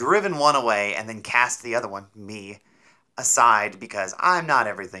driven one away and then cast the other one, me, aside because I'm not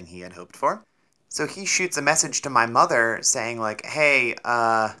everything he had hoped for. So he shoots a message to my mother saying like, hey,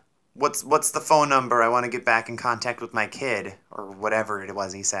 what's the phone number? I want to get back in contact with my kid, or whatever it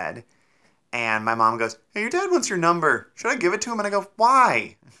was he said. And my mom goes, hey, your dad wants your number. Should I give it to him? And I go,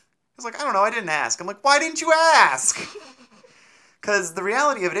 why? I was like, I don't know, I didn't ask. I'm like, why didn't you ask? Because the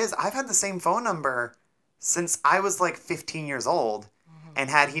reality of it is, I've had the same phone number since I was like 15 years old. And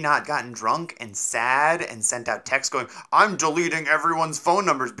had he not gotten drunk and sad and sent out texts going, I'm deleting everyone's phone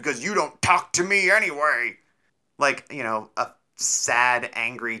numbers because you don't talk to me anyway. Like, you know, a sad,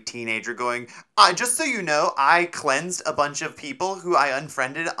 angry teenager going, just so you know, I cleansed a bunch of people who I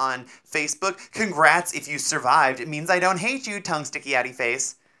unfriended on Facebook. Congrats if you survived. It means I don't hate you, tongue sticky outy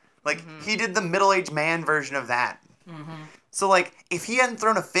face. Like, he did the middle-aged man version of that. So, like, if he hadn't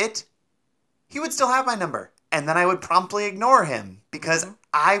thrown a fit, he would still have my number. And then I would promptly ignore him because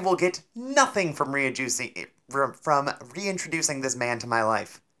I will get nothing from reintroducing this man to my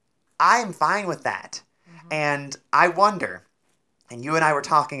life. I am fine with that. And I wonder, and you and I were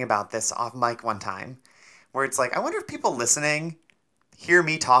talking about this off mic one time, where it's like, I wonder if people listening hear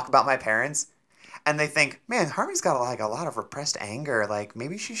me talk about my parents and they think, man, Harvey's got like a lot of repressed anger. Like,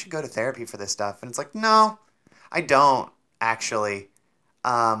 maybe she should go to therapy for this stuff. And it's like, no, I don't actually.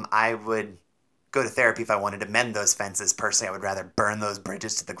 I would go to therapy if I wanted to mend those fences. Personally, I would rather burn those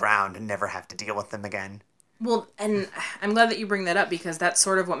bridges to the ground and never have to deal with them again. Well, and I'm glad that you bring that up because that's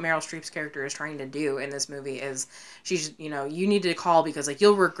sort of what Meryl Streep's character is trying to do in this movie is she's, you know, you need to call because, like,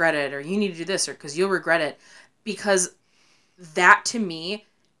 you'll regret it, or you need to do this, or because you'll regret it. Because that, to me,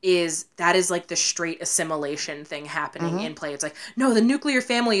 is like the straight assimilation thing happening in play. It's like, no, the nuclear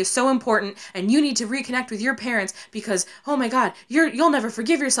family is so important and you need to reconnect with your parents because, oh my God, you'll never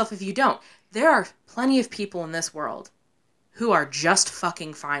forgive yourself if you don't. There are plenty of people in this world who are just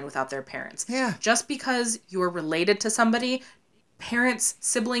fucking fine without their parents. Yeah. Just because you're related to somebody, parents,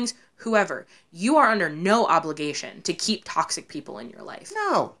 siblings, whoever, you are under no obligation to keep toxic people in your life.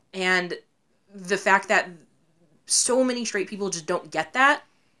 No. And the fact that so many straight people just don't get that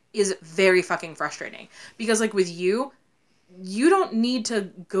is very fucking frustrating. Because, like, with you don't need to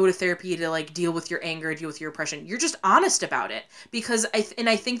go to therapy to, like, deal with your anger, deal with your oppression. You're just honest about it. Because I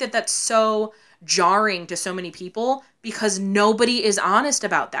think that that's so jarring to so many people because nobody is honest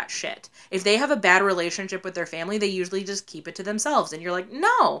about that shit. If they have a bad relationship with their family, they usually just keep it to themselves. And you're like,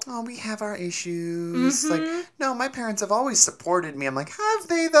 no. Oh, we have our issues. Like, no, my parents have always supported me. I'm like, have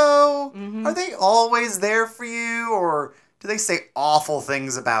they, though? Are they always there for you? Or do they say awful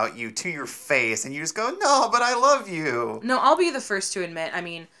things about you to your face and you just go, no, but I love you? No, I'll be the first to admit, I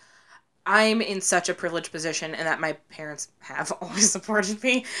mean, I'm in such a privileged position and that my parents have always supported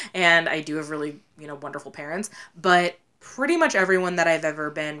me and I do have really, you know, wonderful parents, but pretty much everyone that I've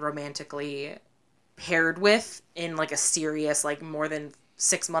ever been romantically paired with in like a serious, like more than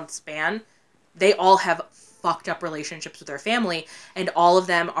 6-month span, they all have fucked up relationships with their family and all of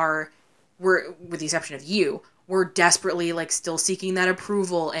them were, with the exception of you, were desperately like still seeking that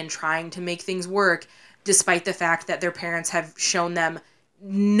approval and trying to make things work despite the fact that their parents have shown them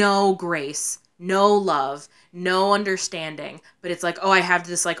no grace, no love, no understanding. But it's like, oh, I have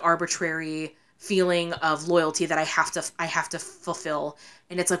this like arbitrary feeling of loyalty that I have to fulfill.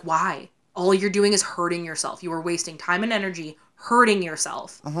 And it's like, why? All you're doing is hurting yourself. You are wasting time and energy hurting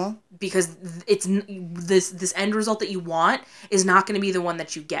yourself because it's this end result that you want is not going to be the one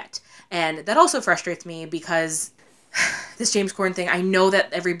that you get. And that also frustrates me because this James Corden thing, I know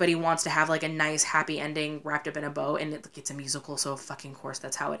that everybody wants to have like a nice happy ending wrapped up in a bow and it's a musical, so fucking course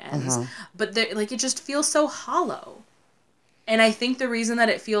that's how it ends. But like it just feels so hollow. And I think the reason that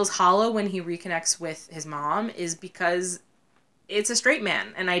it feels hollow when he reconnects with his mom is because it's a straight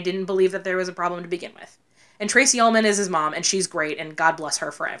man and I didn't believe that there was a problem to begin with. And Tracy Ullman is his mom and she's great and God bless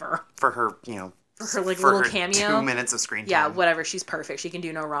her forever. For her, you know, for her like little cameo. 2 minutes of screen time. Yeah, whatever. She's perfect. She can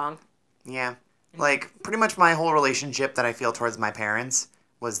do no wrong. Yeah. Like, pretty much my whole relationship that I feel towards my parents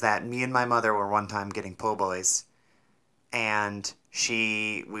was that me and my mother were one time getting po' boys. And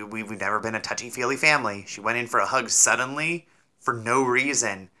we've never been a touchy-feely family. She went in for a hug suddenly for no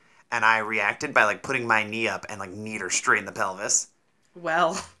reason. And I reacted by, like, putting my knee up and, like, kneed her straight in the pelvis.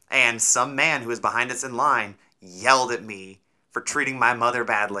 Well. And some man who was behind us in line yelled at me for treating my mother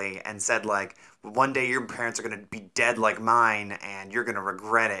badly and said, like, one day your parents are going to be dead like mine and you're going to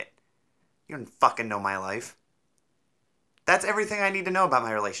regret it. You don't fucking know my life. That's everything I need to know about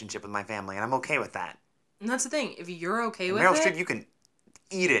my relationship with my family, and I'm okay with that. And that's the thing. If you're okay with Meryl it... Streep, you can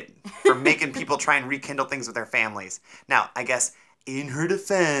eat it for making people try and rekindle things with their families. Now, I guess, in her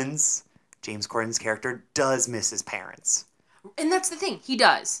defense, James Corden's character does miss his parents. And that's the thing. He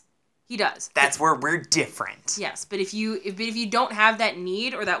does. He does. That's where we're different. Yes, but if you don't have that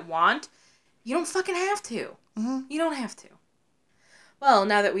need or that want, you don't fucking have to. You don't have to. Well,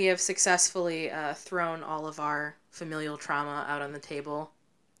 now that we have successfully thrown all of our familial trauma out on the table.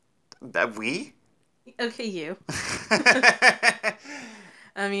 We? Okay, you.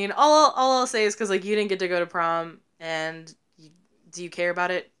 I mean, all I'll say is because, like, you didn't get to go to prom, and do you care about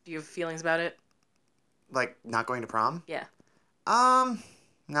it? Do you have feelings about it? Like, not going to prom? Yeah.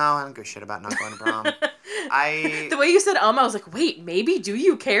 No, I don't give a shit about not going to prom. The way you said I was like, wait, maybe do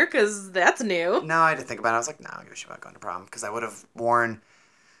you care? Because that's new. No, I had to think about it. I was like, no, I don't give a shit about going to prom. Because I would have worn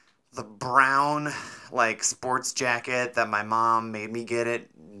the brown, like, sports jacket that my mom made me get at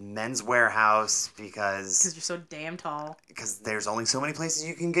Men's Warehouse because you're so damn tall. Because there's only so many places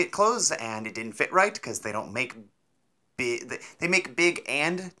you can get clothes, and it didn't fit right because they don't make big. They make big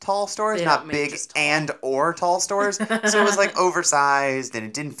and tall stores, They not don't make big just tall. and or tall stores. So it was like oversized, and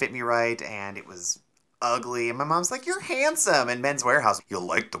it didn't fit me right, and it was ugly. And my mom's like, "You're handsome." In Men's Warehouse, you'll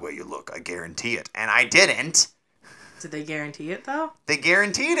like the way you look. I guarantee it. And I didn't. Did they guarantee it though? They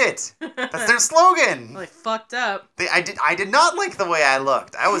guaranteed it. That's their slogan. Well, they fucked up. I did not like the way I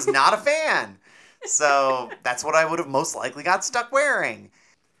looked. I was not a fan. So that's what I would have most likely got stuck wearing.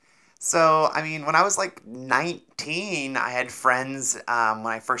 So, I mean, when I was like 19, I had friends, when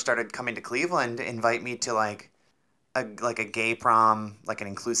I first started coming to Cleveland, invite me to like a gay prom, like an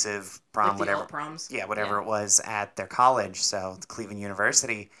inclusive prom, Like the whatever. alt proms? Yeah, whatever Yeah. it was at their college, so it's Cleveland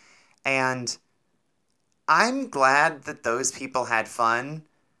University. And I'm glad that those people had fun.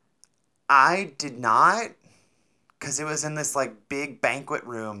 I did not, because it was in this like big banquet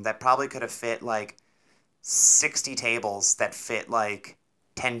room that probably could have fit like 60 tables that fit like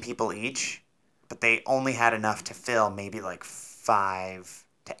 10 people each, but they only had enough to fill maybe like 5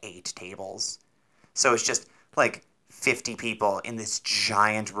 to 8 tables. So it's just like 50 people in this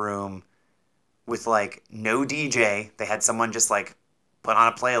giant room with like no DJ. They had someone just like put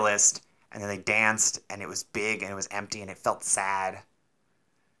on a playlist, and then they danced, and it was big and it was empty and it felt sad.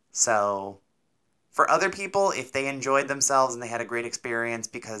 So for other people, if they enjoyed themselves and they had a great experience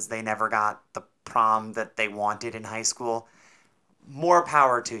because they never got the prom that they wanted in high school, more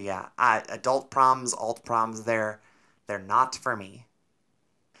power to you. Adult proms, alt proms, they're not for me.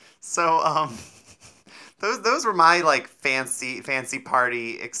 So those were my like fancy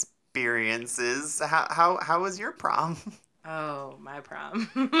party experiences. How was your prom? Oh, my prom.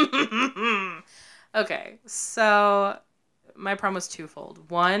 Okay, so my prom was twofold.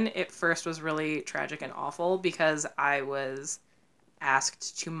 One, it first was really tragic and awful because I was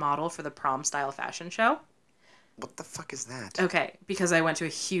asked to model for the prom style fashion show. What the fuck is that? Okay, because I went to a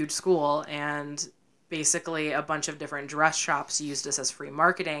huge school and basically a bunch of different dress shops used us as free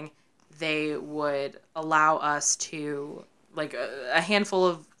marketing. They would allow us to, like, a handful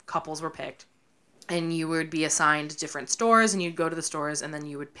of couples were picked, and you would be assigned different stores, and you'd go to the stores, and then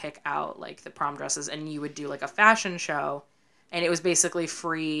you would pick out, like, the prom dresses, and you would do, like, a fashion show, and it was basically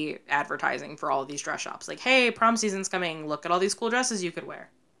free advertising for all of these dress shops. Like, hey, prom season's coming, look at all these cool dresses you could wear.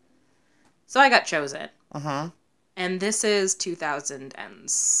 So I got chosen. Uh-huh. And this is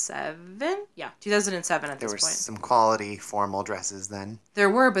 2007? Yeah, 2007 at There this were point. some quality formal dresses then. There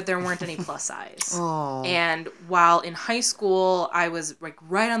were, but there weren't any plus size. Oh. And while in high school, I was like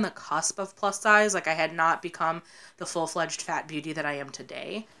right on the cusp of plus size. Like I had not become the full-fledged fat beauty that I am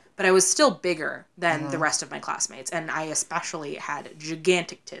today, but I was still bigger than the rest of my classmates. And I especially had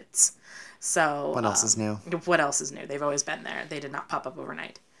gigantic tits. So What else is new? What else is new? They've always been there. They did not pop up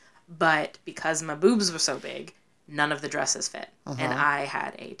overnight. But because my boobs were so big, none of the dresses fit. And I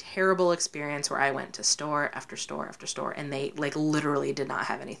had a terrible experience where I went to store after store after store, and they, like, literally did not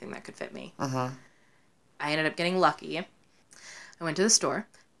have anything that could fit me. I ended up getting lucky. I went to the store,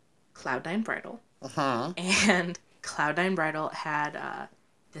 Cloud9 Bridal, and Cloud9 Bridal had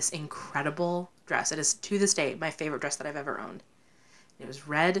this incredible dress. It is, to this day, my favorite dress that I've ever owned. It was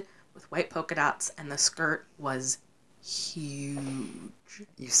red with white polka dots, and the skirt was huge.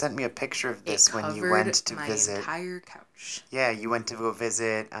 You sent me a picture of this It when you covered went to my visit. entire couch. Yeah, you went to go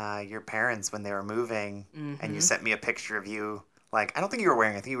visit your parents when they were moving, and you sent me a picture of you. Like, I don't think you were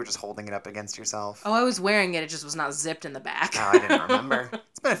wearing it. I think you were just holding it up against yourself. Oh, I was wearing it. It just was not zipped in the back. Oh, I didn't remember.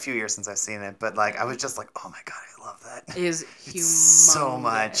 It's been a few years since I've seen it, but like, I was just like, oh my god, I love that. It is It's humongous. so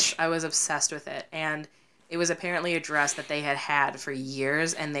much. I was obsessed with it, and it was apparently a dress that they had for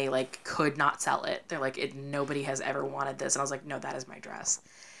years, and they like could not sell it. They're like, nobody has ever wanted this, and I was like, no, that is my dress.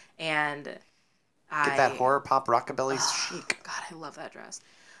 And Get that horror pop rockabilly chic. God, I love that dress.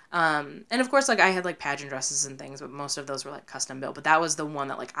 And of course, like, I had, like, pageant dresses and things, but most of those were, like, custom built. But that was the one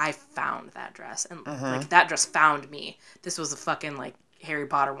that, like, I found that dress. And, like, that dress found me. This was a fucking, like, Harry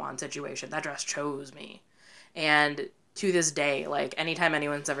Potter wand situation. That dress chose me. And to this day, like, anytime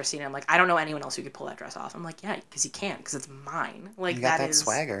anyone's ever seen it, I'm like, I don't know anyone else who could pull that dress off. I'm like, yeah, because you can't, because it's mine. Like, You got that is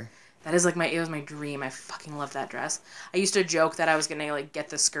swagger. That is, like, it was my dream. I fucking love that dress. I used to joke that I was gonna, like, get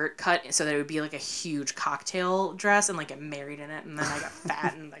the skirt cut so that it would be, like, a huge cocktail dress and, like, get married in it, and then I got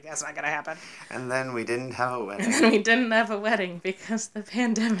fat, and, like, that's not gonna happen. And then we didn't have a And wedding. then we didn't have a wedding because the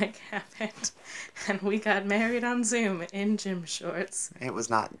pandemic happened, and we got married on Zoom in gym shorts. It was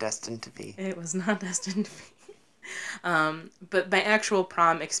not destined to be. It was not destined to be. But my actual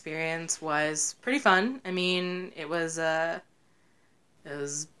prom experience was pretty fun. I mean, it was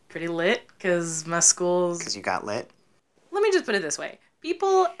pretty lit because my school's... Because you got lit. Let me just put it this way.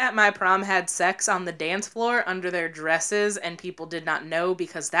 People at my prom had sex on the dance floor under their dresses, and people did not know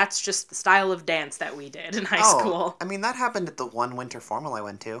because that's just the style of dance that we did in high school. I mean, that happened at the one winter formal I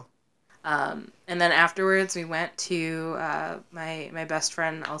went to. And then afterwards, we went to my best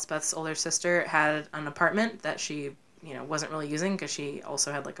friend Elspeth's older sister had an apartment that she wasn't really using because she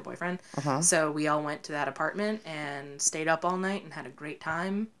also had like a boyfriend. So we all went to that apartment and stayed up all night and had a great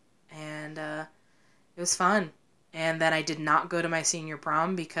time, and it was fun. And then I did not go to my senior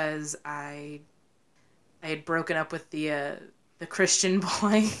prom because I had broken up with the Christian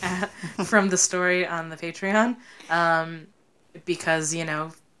boy from the story on the Patreon, because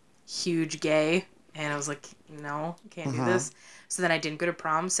huge gay, and I was like, no, can't do this. So then I didn't go to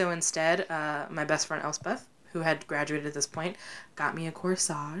prom. So instead, my best friend Elspeth, who had graduated at this point, got me a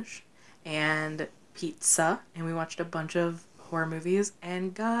corsage and pizza, and we watched a bunch of horror movies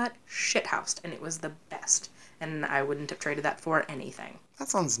and got shithoused, and it was the best. And I wouldn't have traded that for anything. That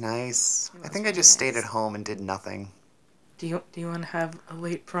sounds nice. It I was think I really just stayed nice. at home and did nothing. Do you want to have a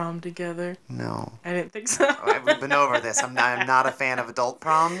late prom together? No. I didn't think so. We've been over this. I'm not a fan of adult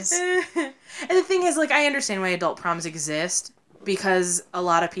proms. And the thing is, like, I understand why adult proms exist because a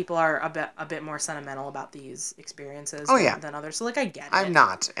lot of people are a bit more sentimental about these experiences than others. So, like, I get it. I'm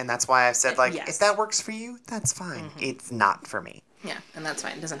not. And that's why I've said, like, Yes. if that works for you, that's fine. It's not for me. Yeah, and that's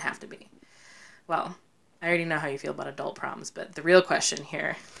fine. It doesn't have to be. Well, I already know how you feel about adult proms, but the real question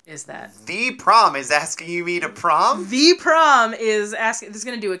here is that The prom is asking you me to prom? the prom is asking. This is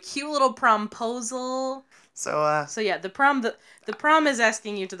gonna do a cute little promposal. So, So yeah, the prom is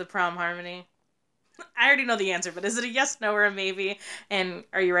asking you to the prom, Harmony. I already know the answer, but is it a yes, no, or a maybe? And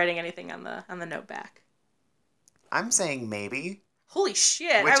are you writing anything on the note back? I'm saying maybe. Holy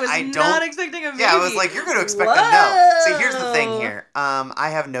shit! Which I was I not don't- expecting a maybe. Yeah, I was like, you're going to expect a no. See, here's the thing Whoa. here. I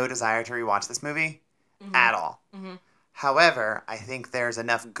have no desire to rewatch this movie at all. However, I think there's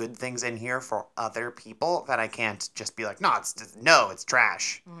enough good things in here for other people that I can't just be like, no, it's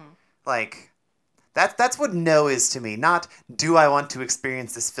trash. Like, that's what no is to me. Not, do I want to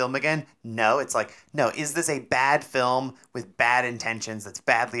experience this film again? No, it's like, no, is this a bad film with bad intentions that's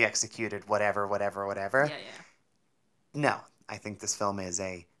badly executed, whatever? Yeah. No, I think this film is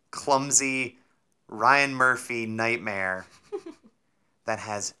a clumsy Ryan Murphy nightmare that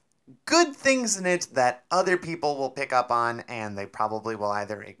has good things in it that other people will pick up on, and they probably will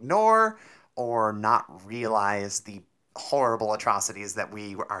either ignore or not realize the horrible atrocities that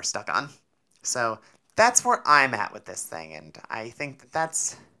we are stuck on. So that's where I'm at with this thing, and I think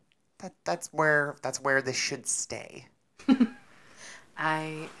that's where this should stay.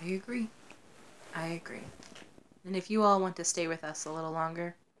 I agree. And if you all want to stay with us a little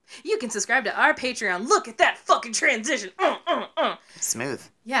longer, you can subscribe to our Patreon. Look at that fucking transition. Smooth.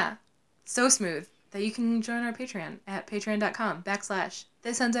 Yeah, so smooth that you can join our Patreon at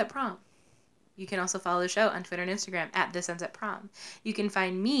patreon.com/thisendsetprom. You can also follow the show on Twitter and Instagram at thisendsetprom. You can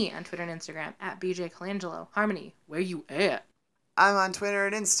find me on Twitter and Instagram at BJ Colangelo. Harmony, where you at? I'm on Twitter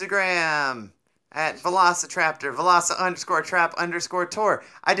and Instagram at Velocitraptor, Veloci_trap_tour.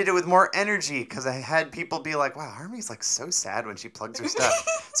 I did it with more energy because I had people be like, wow, Harmony's like so sad when she plugs her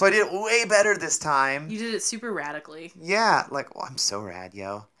stuff. So I did it way better this time. You did it super radically. Yeah, like, oh, I'm so rad,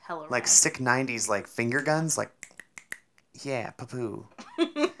 yo. Hella Like rad. sick 90s, like finger guns, like, yeah, papoo.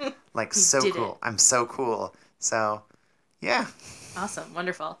 Like, You so did cool. it. I'm so cool. So, yeah. Awesome.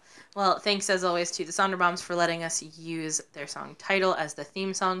 Wonderful. Well, thanks as always to the Sonderbombs for letting us use their song title as the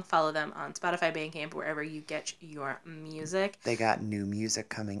theme song. Follow them on Spotify, Bandcamp, wherever you get your music. They got new music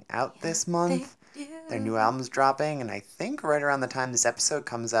coming out this month. They do. Their new album's dropping, and I think right around the time this episode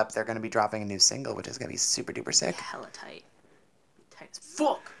comes up, they're going to be dropping a new single, which is going to be super duper sick. Hella tight. Tight as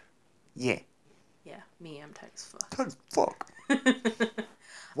fuck. Yeah. Yeah, me, I'm tight as fuck. Tight as fuck.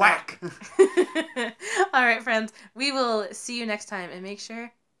 Whack! All right, friends. We will see you next time, and make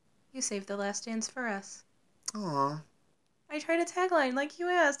sure you save the last dance for us. Aw, I tried a tagline like you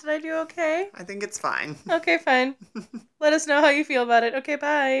asked. Did I do okay? I think it's fine. Okay, fine. Let us know how you feel about it. Okay,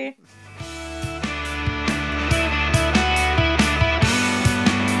 bye.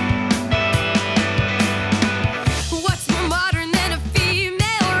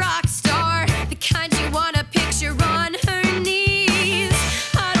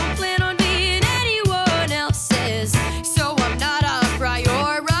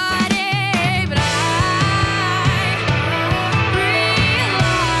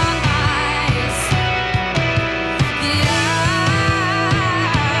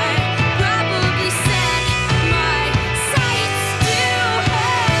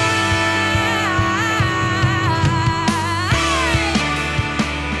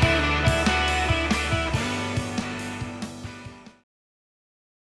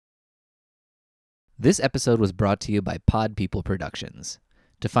 This episode was brought to you by Pod People Productions.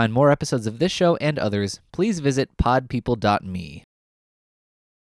 To find more episodes of this show and others, please visit podpeople.me.